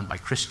 which is done by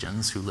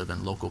Christians who live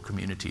in local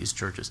communities,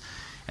 churches,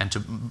 and to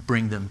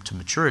bring them to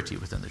maturity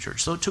within the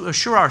church. So to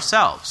assure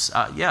ourselves,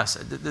 yes,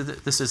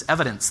 this is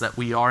evidence that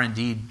we are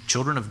indeed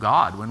children of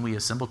God when we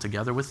assemble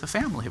together with the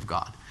family of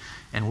God.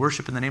 and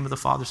worship in the name of the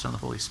Father, Son, and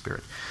the Holy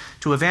Spirit.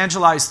 To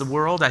evangelize the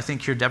world, I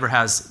think here Deborah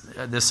has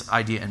this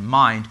idea in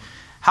mind.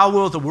 How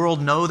will the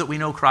world know that we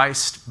know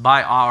Christ?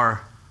 By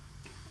our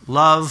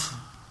love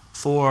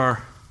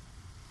for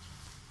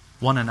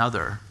one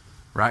another,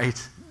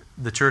 right?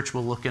 The church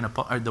will look in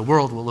upon, the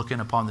world will look in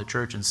upon the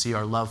church and see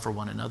our love for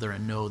one another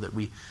and know that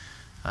we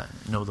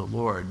know the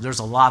Lord. There's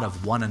a lot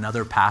of one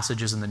another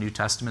passages in the New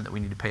Testament that we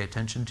need to pay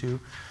attention to.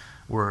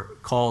 We're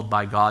called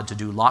by God to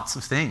do lots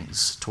of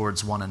things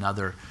towards one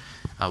another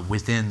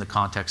within the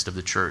context of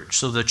the church.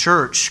 So the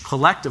church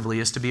collectively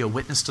is to be a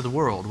witness to the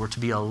world. We're to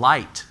be a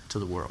light to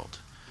the world.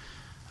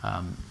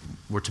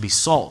 We're to be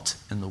salt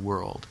in the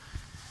world.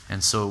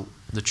 And so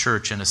the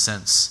church, in a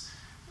sense,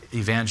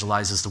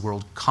 evangelizes the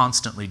world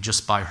constantly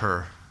just by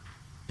her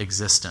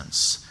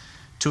existence.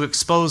 To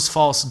expose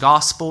false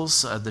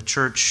gospels, the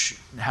church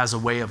has a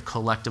way of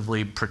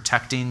collectively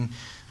protecting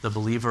the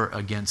believer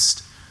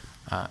against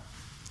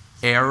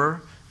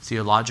error,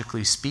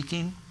 theologically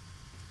speaking.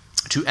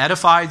 To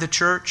edify the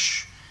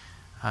church,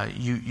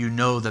 you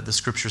know that the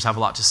scriptures have a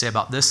lot to say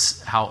about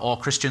this, how all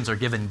Christians are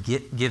given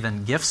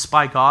gifts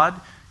by God,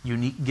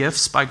 unique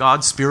gifts by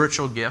God,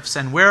 spiritual gifts.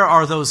 And where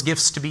are those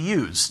gifts to be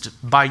used?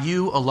 By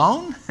you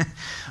alone?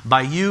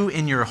 By you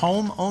in your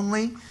home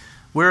only?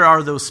 Where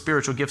are those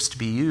spiritual gifts to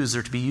be used?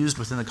 They're to be used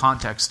within the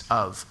context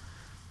of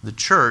the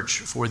church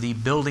for the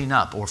building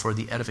up or for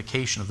the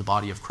edification of the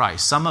body of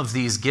Christ. Some of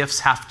these gifts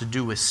have to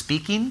do with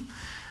speaking,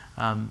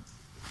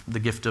 the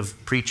gift of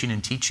preaching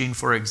and teaching,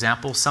 for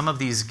example. Some of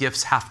these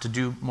gifts have to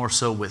do more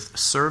so with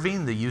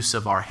serving, the use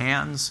of our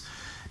hands,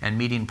 and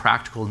meeting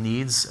practical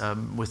needs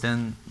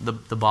within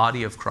the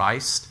body of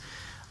Christ.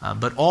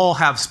 But all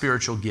have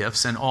spiritual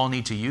gifts and all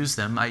need to use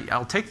them.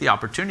 I'll take the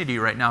opportunity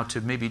right now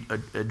to maybe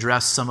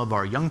address some of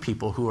our young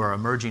people who are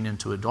emerging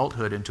into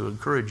adulthood and to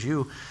encourage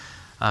you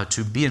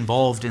to be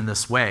involved in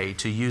this way,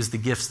 to use the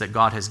gifts that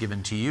God has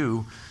given to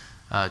you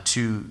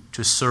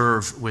to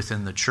serve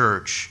within the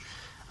church.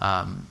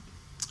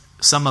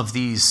 Some of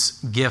these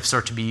gifts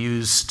are to be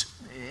used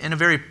in a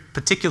very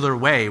particular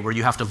way where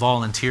you have to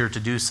volunteer to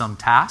do some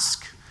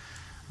task.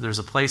 There's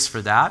a place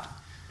for that.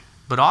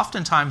 But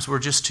oftentimes we're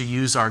just to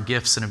use our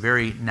gifts in a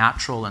very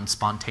natural and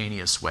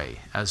spontaneous way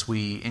as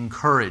we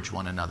encourage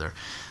one another.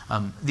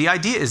 The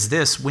idea is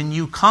this: when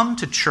you come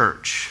to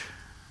church,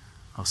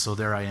 so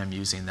there I am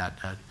using that.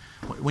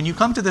 When you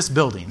come to this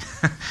building,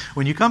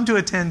 when you come to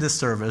attend this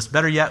service,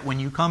 better yet, when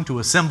you come to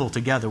assemble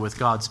together with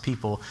God's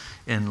people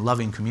in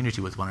loving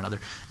community with one another,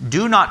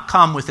 do not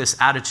come with this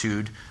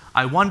attitude,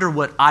 I wonder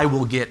what I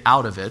will get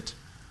out of it,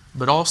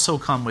 but also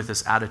come with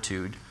this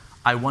attitude,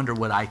 I wonder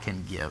what I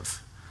can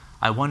give.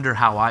 I wonder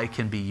how I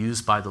can be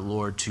used by the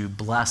Lord to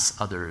bless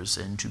others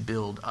and to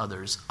build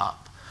others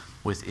up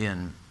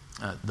within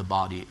the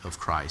body of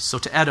Christ. So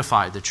to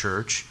edify the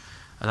church,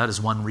 that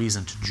is one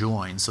reason to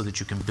join, so that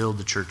you can build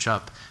the church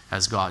up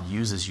as God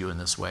uses you in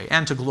this way.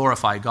 And to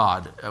glorify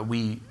God.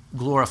 We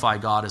glorify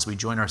God as we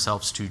join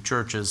ourselves to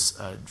churches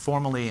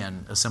formally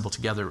and assemble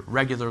together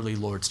regularly,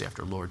 Lord's Day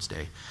after Lord's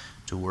Day,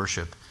 to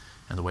worship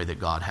in the way that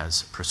God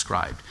has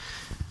prescribed.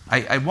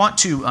 I want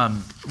to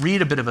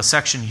read a bit of a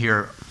section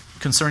here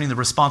concerning the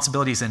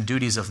responsibilities and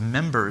duties of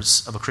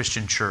members of a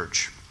Christian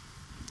church.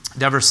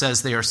 Dever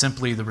says they are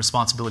simply the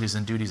responsibilities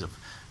and duties of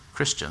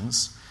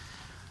Christians.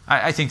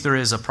 I think there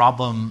is a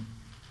problem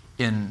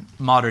in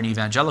modern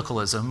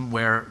evangelicalism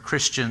where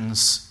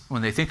Christians,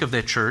 when they think of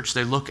their church,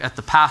 they look at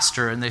the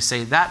pastor and they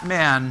say, that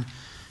man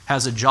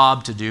has a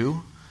job to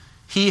do.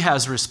 He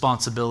has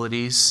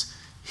responsibilities.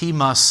 He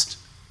must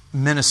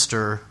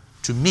minister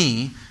to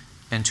me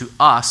and to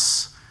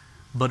us.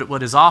 But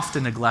what is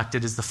often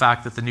neglected is the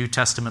fact that the New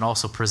Testament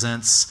also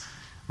presents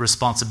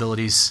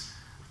responsibilities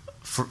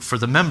for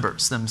the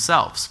members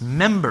themselves.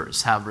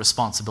 Members have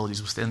responsibilities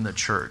within the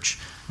church.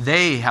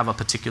 They have a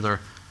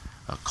particular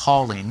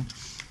calling.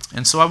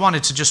 And so I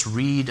wanted to just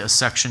read a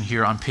section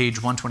here on page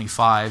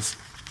 125.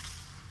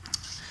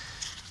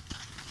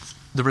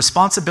 The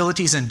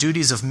responsibilities and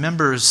duties of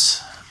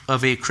members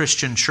of a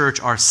Christian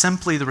church are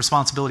simply the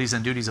responsibilities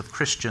and duties of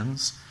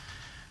Christians.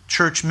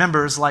 Church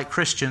members, like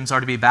Christians, are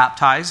to be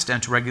baptized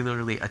and to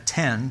regularly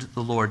attend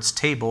the Lord's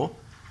table.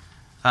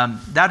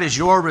 That is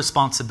your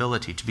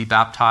responsibility, to be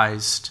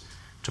baptized,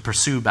 to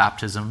pursue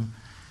baptism,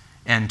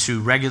 and to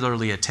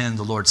regularly attend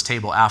the Lord's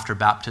table after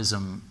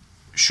baptism.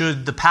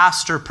 Should the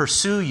pastor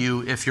pursue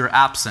you if you're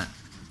absent?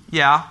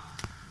 Yeah,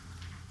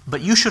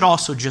 but you should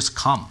also just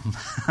come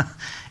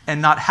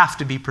and not have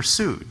to be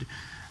pursued.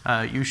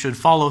 You should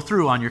follow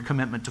through on your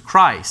commitment to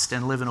Christ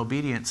and live in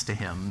obedience to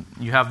Him.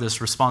 You have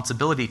this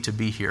responsibility to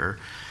be here.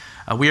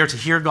 We are to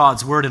hear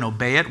God's word and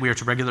obey it. We are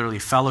to regularly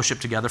fellowship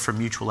together for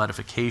mutual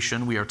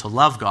edification. We are to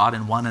love God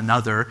and one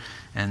another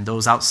and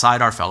those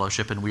outside our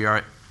fellowship, and we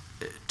are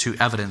to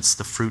evidence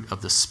the fruit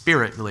of the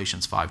Spirit,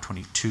 Galatians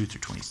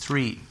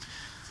 5:22-23.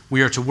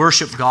 We are to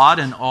worship God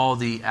in all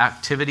the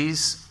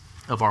activities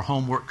of our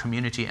homework,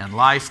 community, and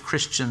life.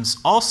 Christians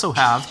also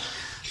have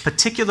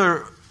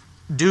particular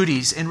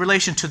duties in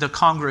relation to the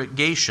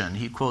congregation.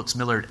 He quotes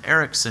Millard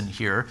Erickson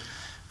here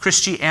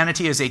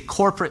Christianity is a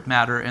corporate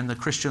matter, and the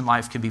Christian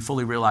life can be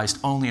fully realized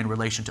only in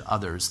relation to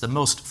others. The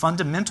most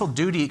fundamental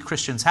duty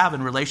Christians have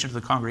in relation to the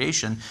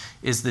congregation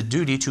is the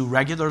duty to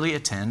regularly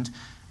attend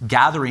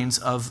gatherings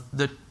of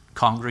the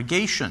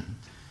congregation.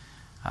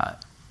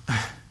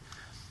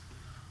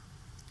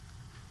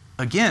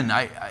 Again,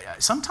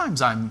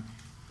 sometimes I'm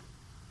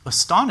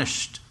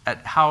astonished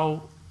at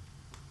how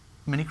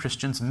many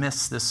Christians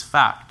miss this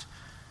fact.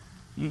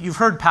 You've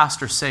heard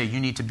pastors say you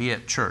need to be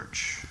at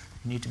church.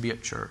 You need to be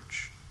at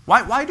church.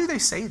 Why do they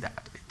say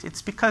that?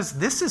 It's because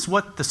this is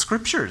what the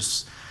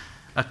Scriptures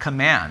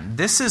command.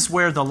 This is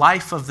where the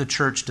life of the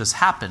church does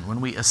happen,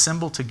 when we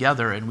assemble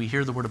together and we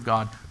hear the Word of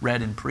God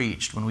read and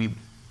preached, when we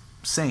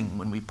sing,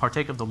 when we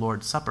partake of the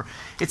Lord's Supper.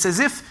 It's as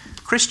if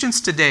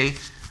Christians today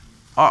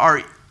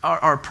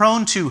are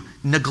prone to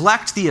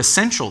neglect the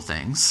essential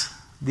things,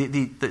 the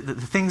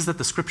things that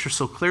the Scriptures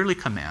so clearly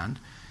command,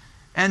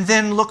 and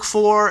then look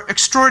for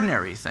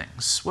extraordinary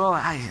things. Well,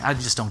 I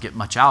just don't get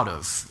much out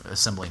of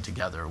assembling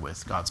together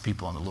with God's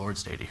people on the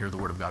Lord's Day to hear the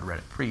Word of God read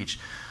and preached.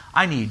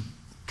 I need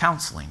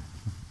counseling.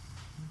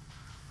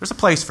 There's a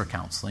place for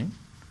counseling,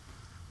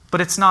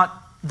 but it's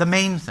not the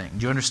main thing.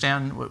 Do you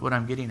understand what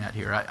I'm getting at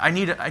here? I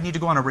need to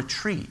go on a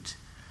retreat.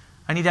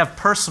 I need to have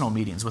personal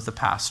meetings with the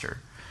pastor.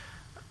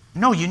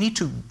 No, you need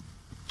to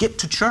get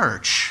to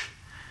church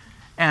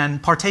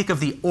and partake of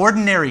the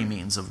ordinary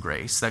means of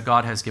grace that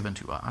God has given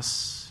to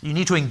us. You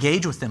need to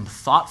engage with them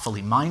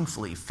thoughtfully,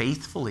 mindfully,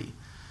 faithfully,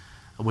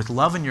 with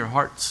love in your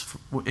heart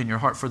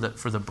for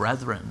the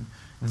brethren.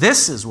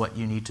 This is what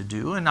you need to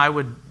do, and I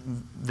would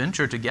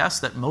venture to guess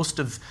that most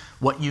of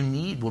what you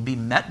need will be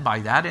met by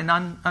that, and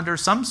under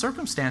some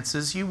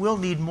circumstances you will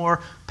need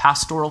more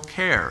pastoral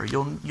care.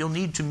 You'll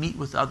need to meet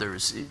with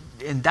others,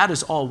 and that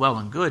is all well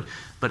and good,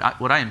 but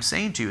what I am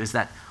saying to you is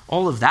that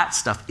all of that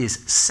stuff is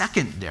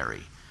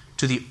secondary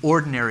to the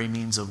ordinary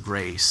means of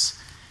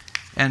grace.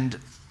 And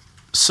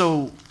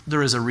so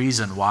there is a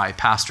reason why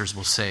pastors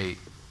will say,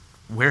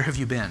 "Where have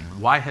you been?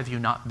 Why have you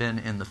not been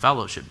in the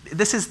fellowship?"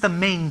 This is the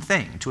main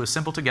thing, to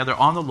assemble together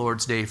on the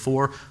Lord's Day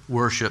for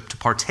worship, to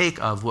partake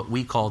of what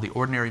we call the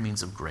ordinary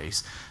means of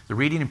grace, the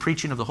reading and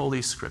preaching of the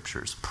Holy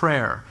Scriptures,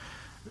 prayer,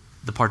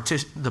 the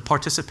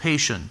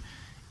participation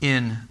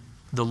in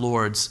the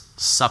Lord's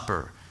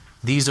Supper.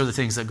 These are the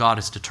things that God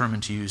is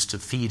determined to use to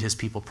feed His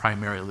people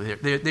primarily.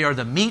 They are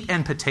the meat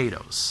and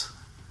potatoes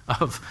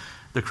of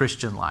the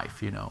Christian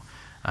life, you know.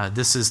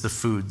 This is the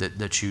food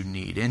that you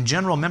need. In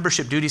general,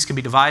 membership duties can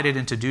be divided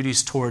into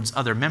duties towards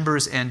other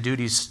members and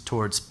duties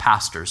towards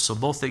pastors. So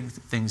both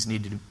things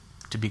need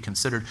to be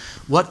considered.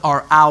 What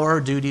are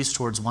our duties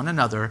towards one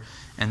another?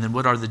 And then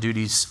what are the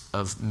duties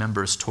of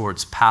members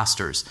towards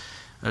pastors?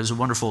 There's a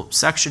wonderful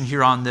section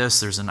here on this.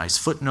 There's a nice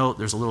footnote.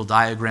 There's a little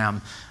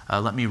diagram.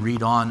 Let me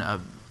read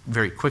on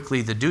very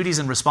quickly. The duties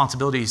and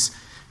responsibilities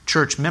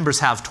church members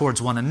have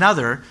towards one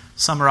another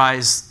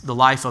summarize the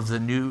life of the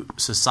new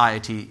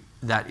society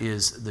that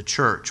is the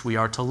church. We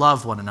are to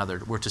love one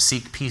another. We're to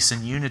seek peace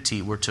and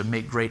unity. We're to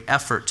make great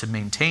effort to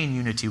maintain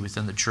unity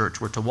within the church.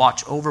 We're to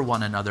watch over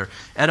one another,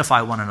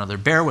 edify one another,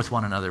 bear with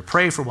one another,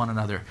 pray for one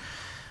another,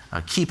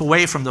 keep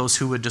away from those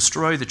who would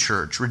destroy the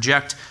church,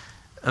 reject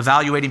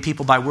evaluating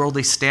people by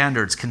worldly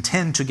standards,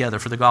 contend together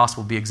for the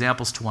gospel, be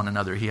examples to one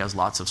another. He has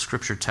lots of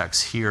scripture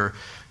texts here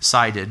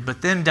cited.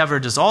 But then Dever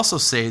does also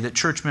say that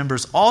church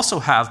members also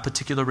have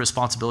particular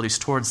responsibilities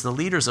towards the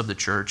leaders of the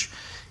church,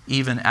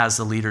 even as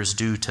the leaders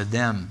do to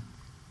them.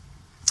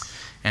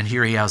 And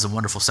here he has a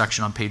wonderful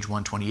section on page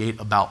 128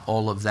 about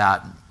all of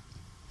that.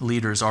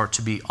 Leaders are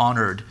to be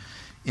honored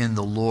in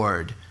the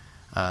Lord.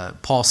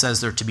 Paul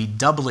says they're to be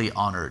doubly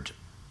honored.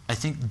 I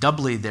think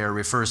doubly there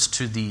refers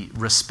to the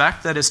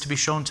respect that is to be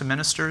shown to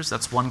ministers.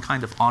 That's one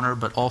kind of honor,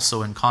 but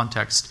also in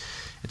context,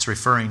 it's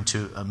referring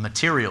to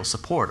material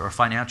support or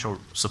financial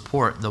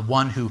support. The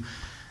one who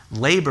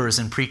labors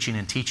in preaching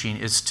and teaching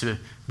is to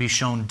be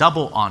shown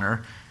double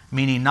honor,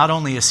 meaning not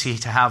only is he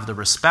to have the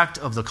respect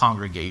of the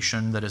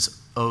congregation that is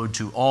owed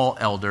to all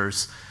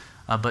elders,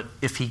 but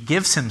if he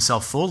gives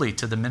himself fully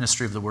to the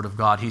ministry of the Word of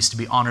God, he's to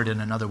be honored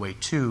in another way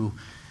too.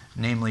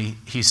 Namely,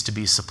 he's to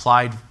be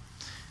supplied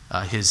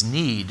his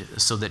need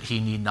so that he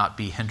need not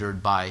be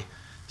hindered by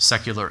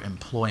secular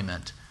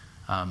employment.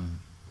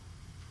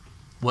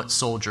 What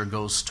soldier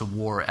goes to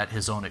war at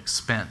his own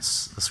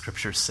expense, the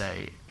Scriptures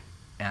say,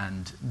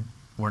 and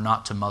we're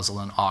not to muzzle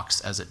an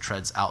ox as it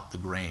treads out the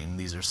grain.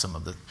 These are some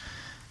of the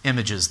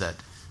images that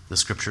the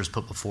Scriptures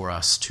put before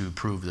us to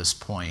prove this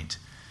point.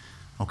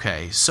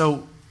 Okay,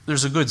 so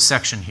there's a good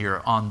section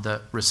here on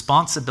the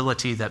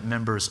responsibility that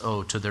members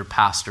owe to their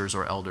pastors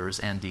or elders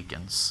and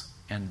deacons.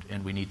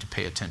 And we need to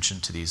pay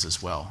attention to these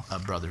as well,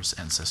 brothers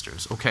and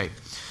sisters. Okay,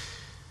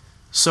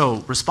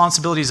 so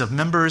responsibilities of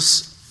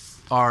members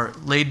are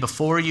laid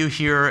before you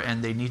here,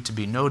 and they need to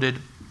be noted.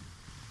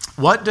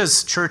 What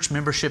does church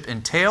membership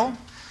entail?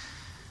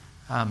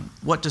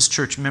 What does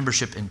church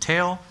membership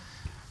entail?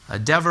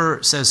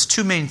 Dever says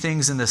two main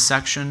things in this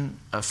section.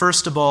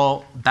 First of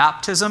all,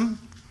 baptism.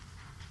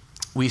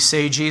 We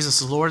say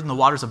Jesus is Lord in the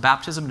waters of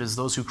baptism. It is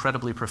those who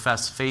credibly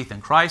profess faith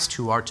in Christ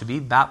who are to be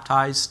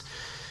baptized.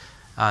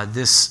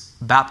 This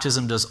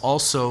baptism does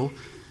also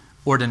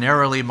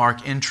ordinarily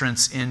mark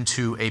entrance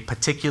into a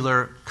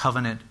particular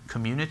covenant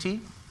community.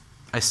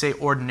 I say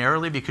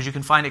ordinarily because you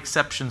can find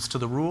exceptions to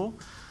the rule,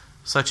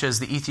 such as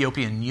the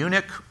Ethiopian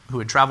eunuch who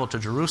had traveled to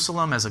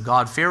Jerusalem as a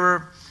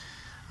God-fearer.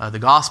 The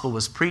gospel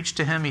was preached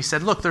to him. He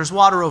said, "Look, there's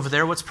water over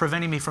there. What's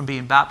preventing me from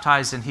being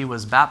baptized?" And he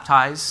was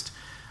baptized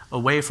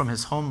away from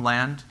his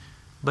homeland.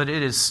 But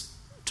it is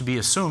to be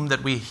assumed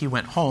that he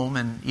went home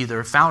and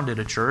either founded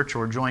a church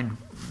or joined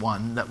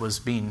one that was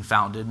being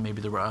founded.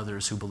 Maybe there were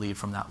others who believed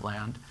from that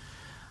land.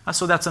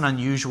 So that's an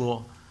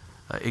unusual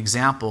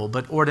example.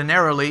 But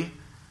ordinarily,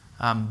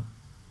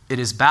 it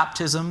is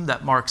baptism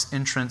that marks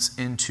entrance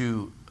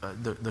into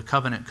the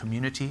covenant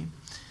community.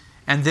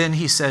 And then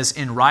he says,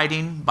 in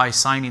writing, by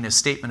signing a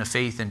statement of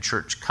faith in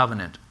church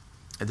covenant.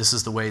 This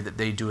is the way that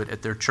they do it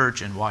at their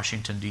church in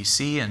Washington,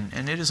 D.C.,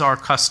 and it is our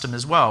custom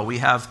as well. We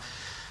have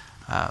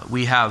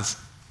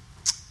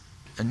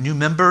new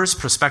members,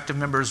 prospective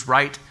members,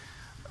 write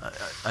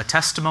a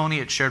testimony.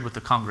 It's shared with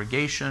the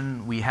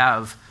congregation. We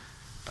have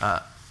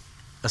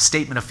a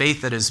statement of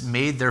faith that is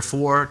made,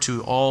 therefore,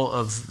 to all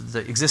of the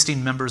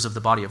existing members of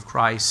the body of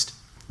Christ.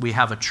 We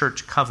have a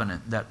church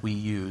covenant that we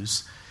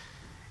use.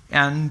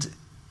 And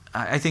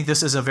I think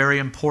this is a very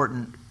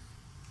important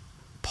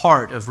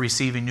part of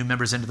receiving new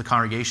members into the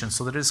congregation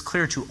so that it is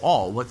clear to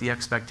all what the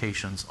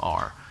expectations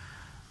are.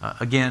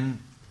 Again,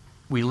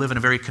 we live in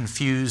a very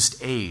confused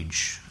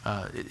age.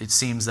 It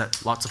seems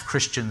that lots of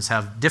Christians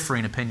have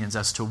differing opinions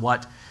as to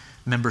what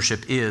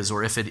membership is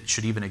or if it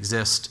should even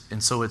exist.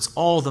 And so it's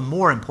all the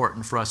more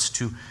important for us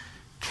to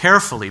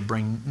carefully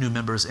bring new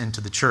members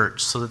into the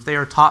church so that they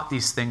are taught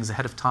these things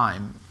ahead of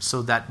time,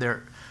 so that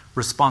their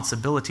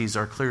responsibilities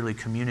are clearly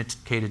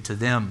communicated to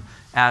them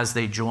as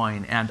they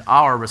join, and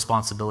our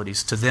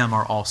responsibilities to them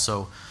are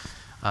also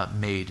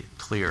made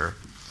clear.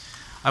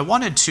 I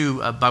wanted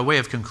to, by way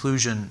of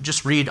conclusion,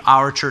 just read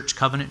our church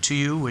covenant to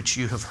you, which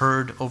you have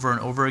heard over and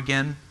over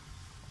again,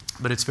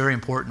 but it's very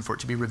important for it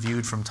to be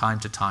reviewed from time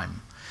to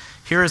time.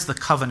 Here is the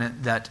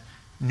covenant that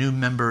new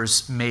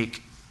members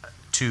make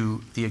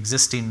to the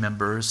existing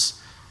members,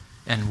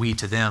 and we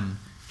to them,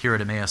 here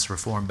at Emmaus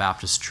Reformed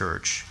Baptist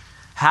Church.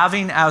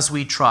 Having, as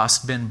we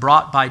trust, been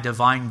brought by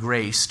divine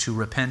grace to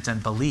repent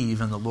and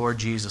believe in the Lord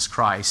Jesus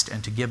Christ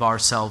and to give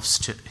ourselves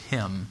to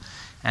Him,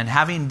 and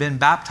having been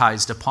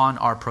baptized upon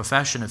our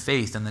profession of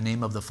faith in the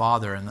name of the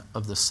Father and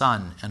of the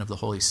Son and of the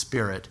Holy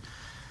Spirit,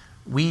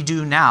 we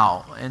do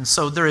now. And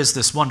so there is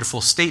this wonderful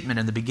statement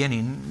in the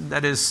beginning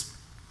that is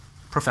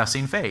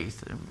professing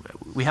faith.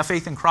 We have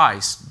faith in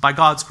Christ. By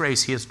God's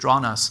grace, He has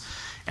drawn us,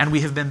 and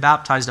we have been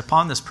baptized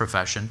upon this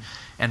profession.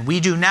 And we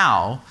do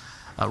now,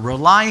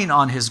 relying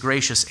on His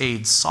gracious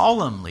aid,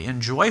 solemnly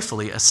and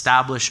joyfully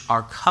establish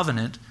our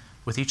covenant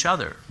with each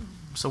other.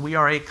 So we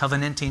are a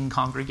covenanting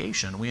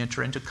congregation. We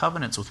enter into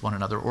covenants with one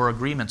another, or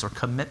agreements or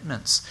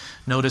commitments.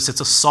 Notice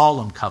it's a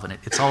solemn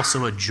covenant. It's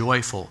also a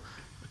joyful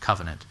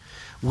covenant.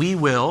 We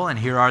will, and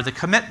here are the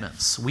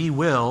commitments, we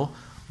will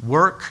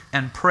work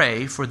and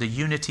pray for the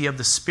unity of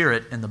the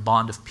Spirit in the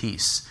bond of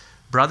peace.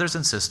 Brothers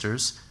and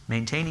sisters,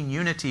 maintaining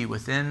unity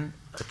within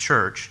a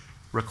church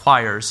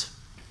requires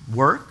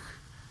work.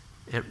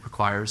 It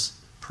requires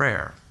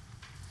prayer.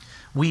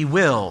 We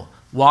will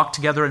walk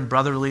together in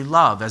brotherly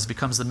love as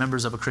becomes the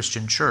members of a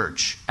Christian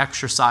church,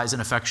 exercise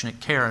an affectionate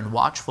care and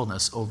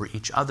watchfulness over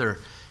each other,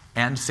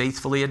 and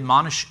faithfully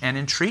admonish and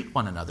entreat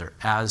one another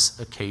as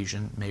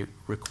occasion may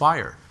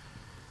require.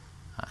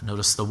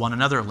 Notice the one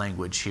another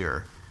language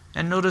here.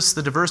 And notice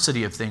the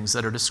diversity of things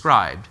that are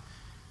described.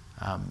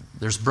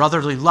 There's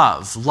brotherly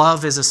love.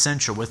 Love is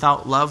essential.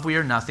 Without love, we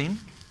are nothing.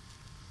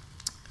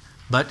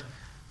 But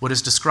what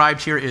is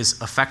described here is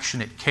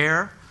affectionate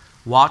care,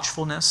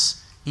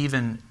 watchfulness,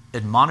 even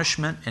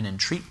admonishment and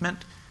entreatment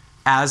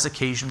as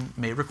occasion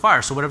may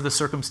require. So whatever the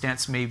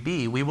circumstance may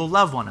be, we will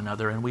love one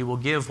another and we will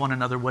give one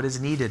another what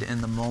is needed in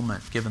the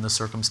moment, given the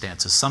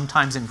circumstances.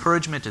 Sometimes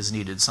encouragement is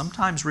needed.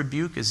 Sometimes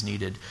rebuke is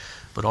needed.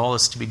 But all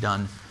is to be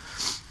done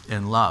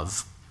in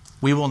love.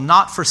 We will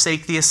not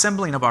forsake the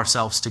assembling of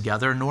ourselves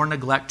together, nor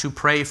neglect to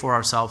pray for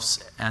ourselves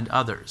and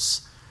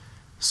others.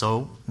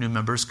 So new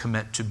members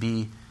commit to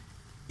be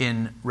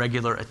in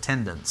regular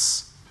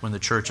attendance when the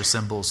church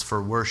assembles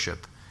for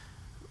worship.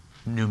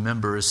 New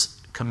members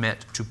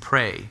commit to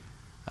pray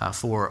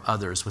for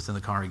others within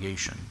the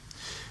congregation.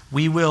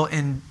 We will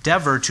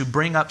endeavor to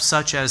bring up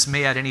such as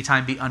may at any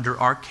time be under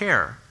our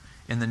care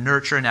in the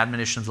nurture and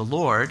admonition of the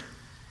Lord,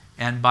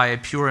 and by a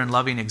pure and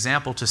loving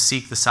example to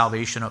seek the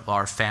salvation of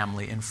our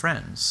family and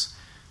friends.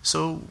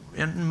 So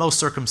in most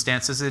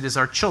circumstances, it is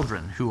our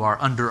children who are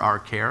under our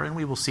care, and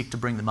we will seek to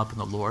bring them up in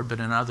the Lord, but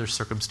in other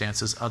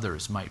circumstances,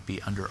 others might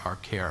be under our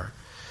care.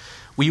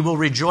 We will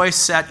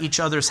rejoice at each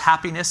other's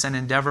happiness and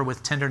endeavor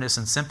with tenderness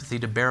and sympathy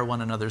to bear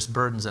one another's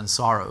burdens and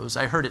sorrows.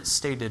 I heard it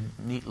stated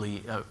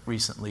neatly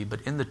recently,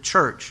 but in the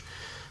church,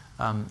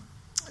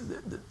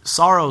 the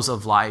sorrows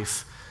of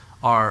life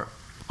are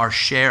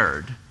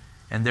shared,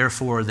 and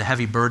therefore the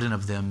heavy burden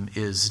of them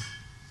is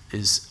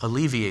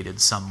alleviated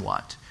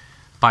somewhat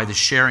by the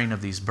sharing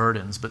of these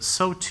burdens. But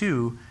so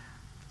too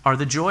are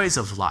the joys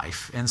of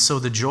life. And so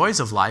the joys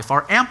of life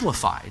are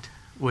amplified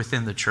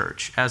within the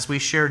church as we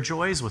share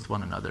joys with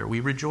one another. We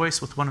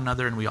rejoice with one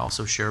another, and we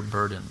also share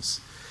burdens.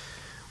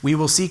 We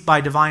will seek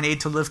by divine aid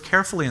to live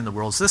carefully in the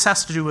world. So this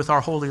has to do with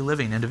our holy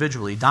living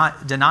individually,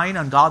 denying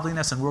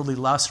ungodliness and worldly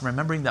lust,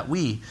 remembering that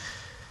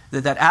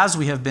that as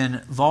we have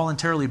been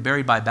voluntarily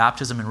buried by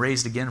baptism and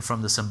raised again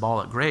from the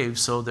symbolic grave,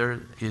 so there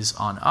is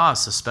on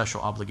us a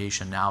special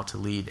obligation now to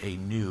lead a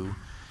new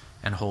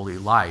and holy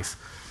life.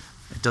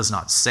 It does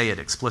not say it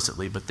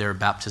explicitly, but their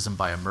baptism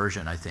by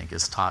immersion, I think,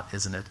 is taught,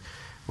 isn't it?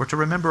 We're to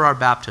remember our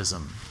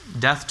baptism,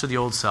 death to the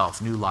old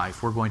self, new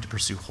life. We're going to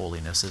pursue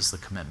holiness is the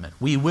commitment.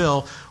 We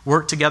will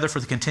work together for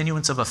the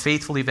continuance of a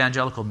faithful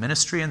evangelical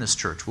ministry in this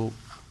church. We'll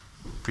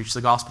preach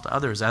the gospel to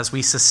others as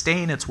we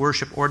sustain its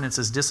worship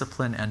ordinances,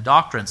 discipline, and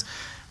doctrines.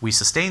 We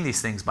sustain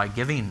these things by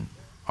giving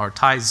our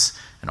tithes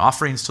and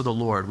offerings to the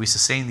Lord. We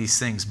sustain these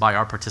things by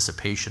our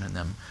participation in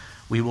them.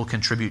 We will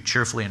contribute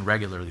cheerfully and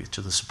regularly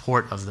to the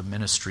support of the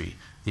ministry,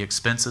 the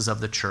expenses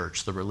of the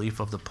church, the relief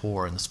of the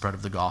poor, and the spread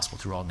of the gospel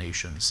through all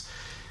nations.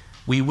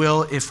 We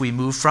will, if we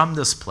move from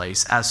this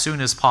place, as soon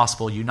as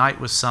possible,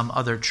 unite with some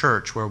other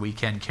church where we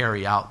can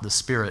carry out the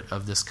spirit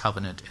of this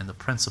covenant and the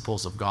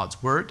principles of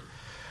God's word.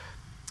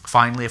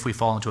 Finally, if we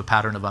fall into a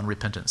pattern of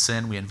unrepentant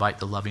sin, we invite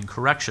the loving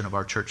correction of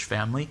our church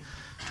family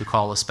to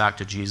call us back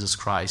to Jesus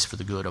Christ for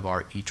the good of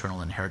our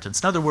eternal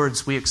inheritance. In other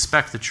words, we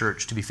expect the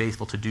church to be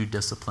faithful to do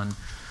discipline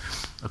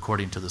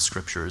according to the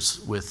Scriptures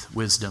with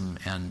wisdom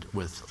and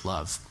with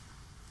love.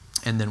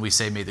 And then we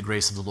say, may the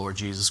grace of the Lord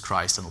Jesus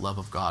Christ and the love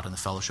of God and the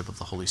fellowship of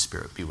the Holy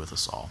Spirit be with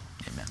us all.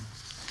 Amen.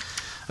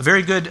 A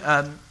very good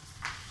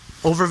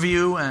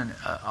overview and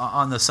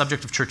on the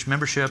subject of church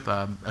membership.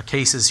 A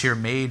case is here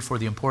made for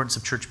the importance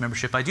of church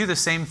membership. I do the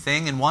same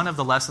thing in one of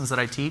the lessons that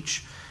I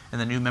teach in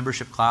the new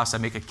membership class. I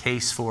make a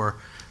case for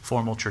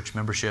formal church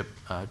membership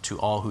to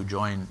all who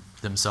join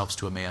themselves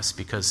to Emmaus,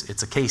 because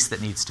it's a case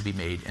that needs to be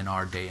made in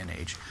our day and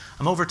age.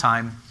 I'm over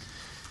time.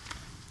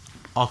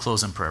 I'll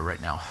close in prayer right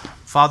now.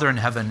 Father in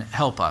heaven,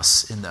 help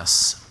us in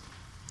this.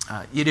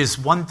 It is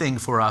one thing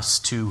for us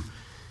to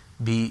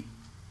be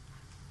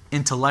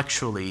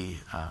intellectually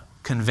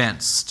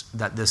convinced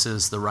that this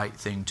is the right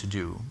thing to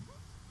do.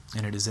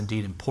 And it is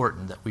indeed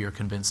important that we are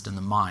convinced in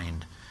the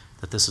mind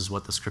that this is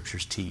what the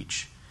Scriptures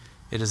teach.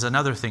 It is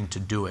another thing to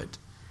do it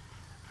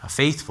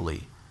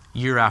faithfully,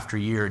 year after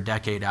year,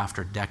 decade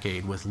after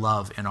decade, with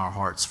love in our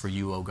hearts for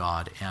you, O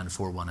God, and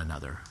for one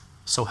another.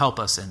 So help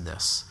us in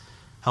this.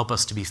 Help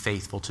us to be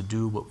faithful to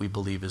do what we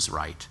believe is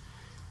right.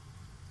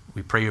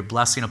 We pray your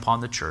blessing upon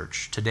the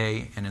church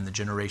today and in the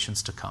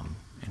generations to come.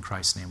 In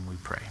Christ's name we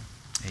pray.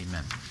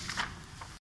 Amen.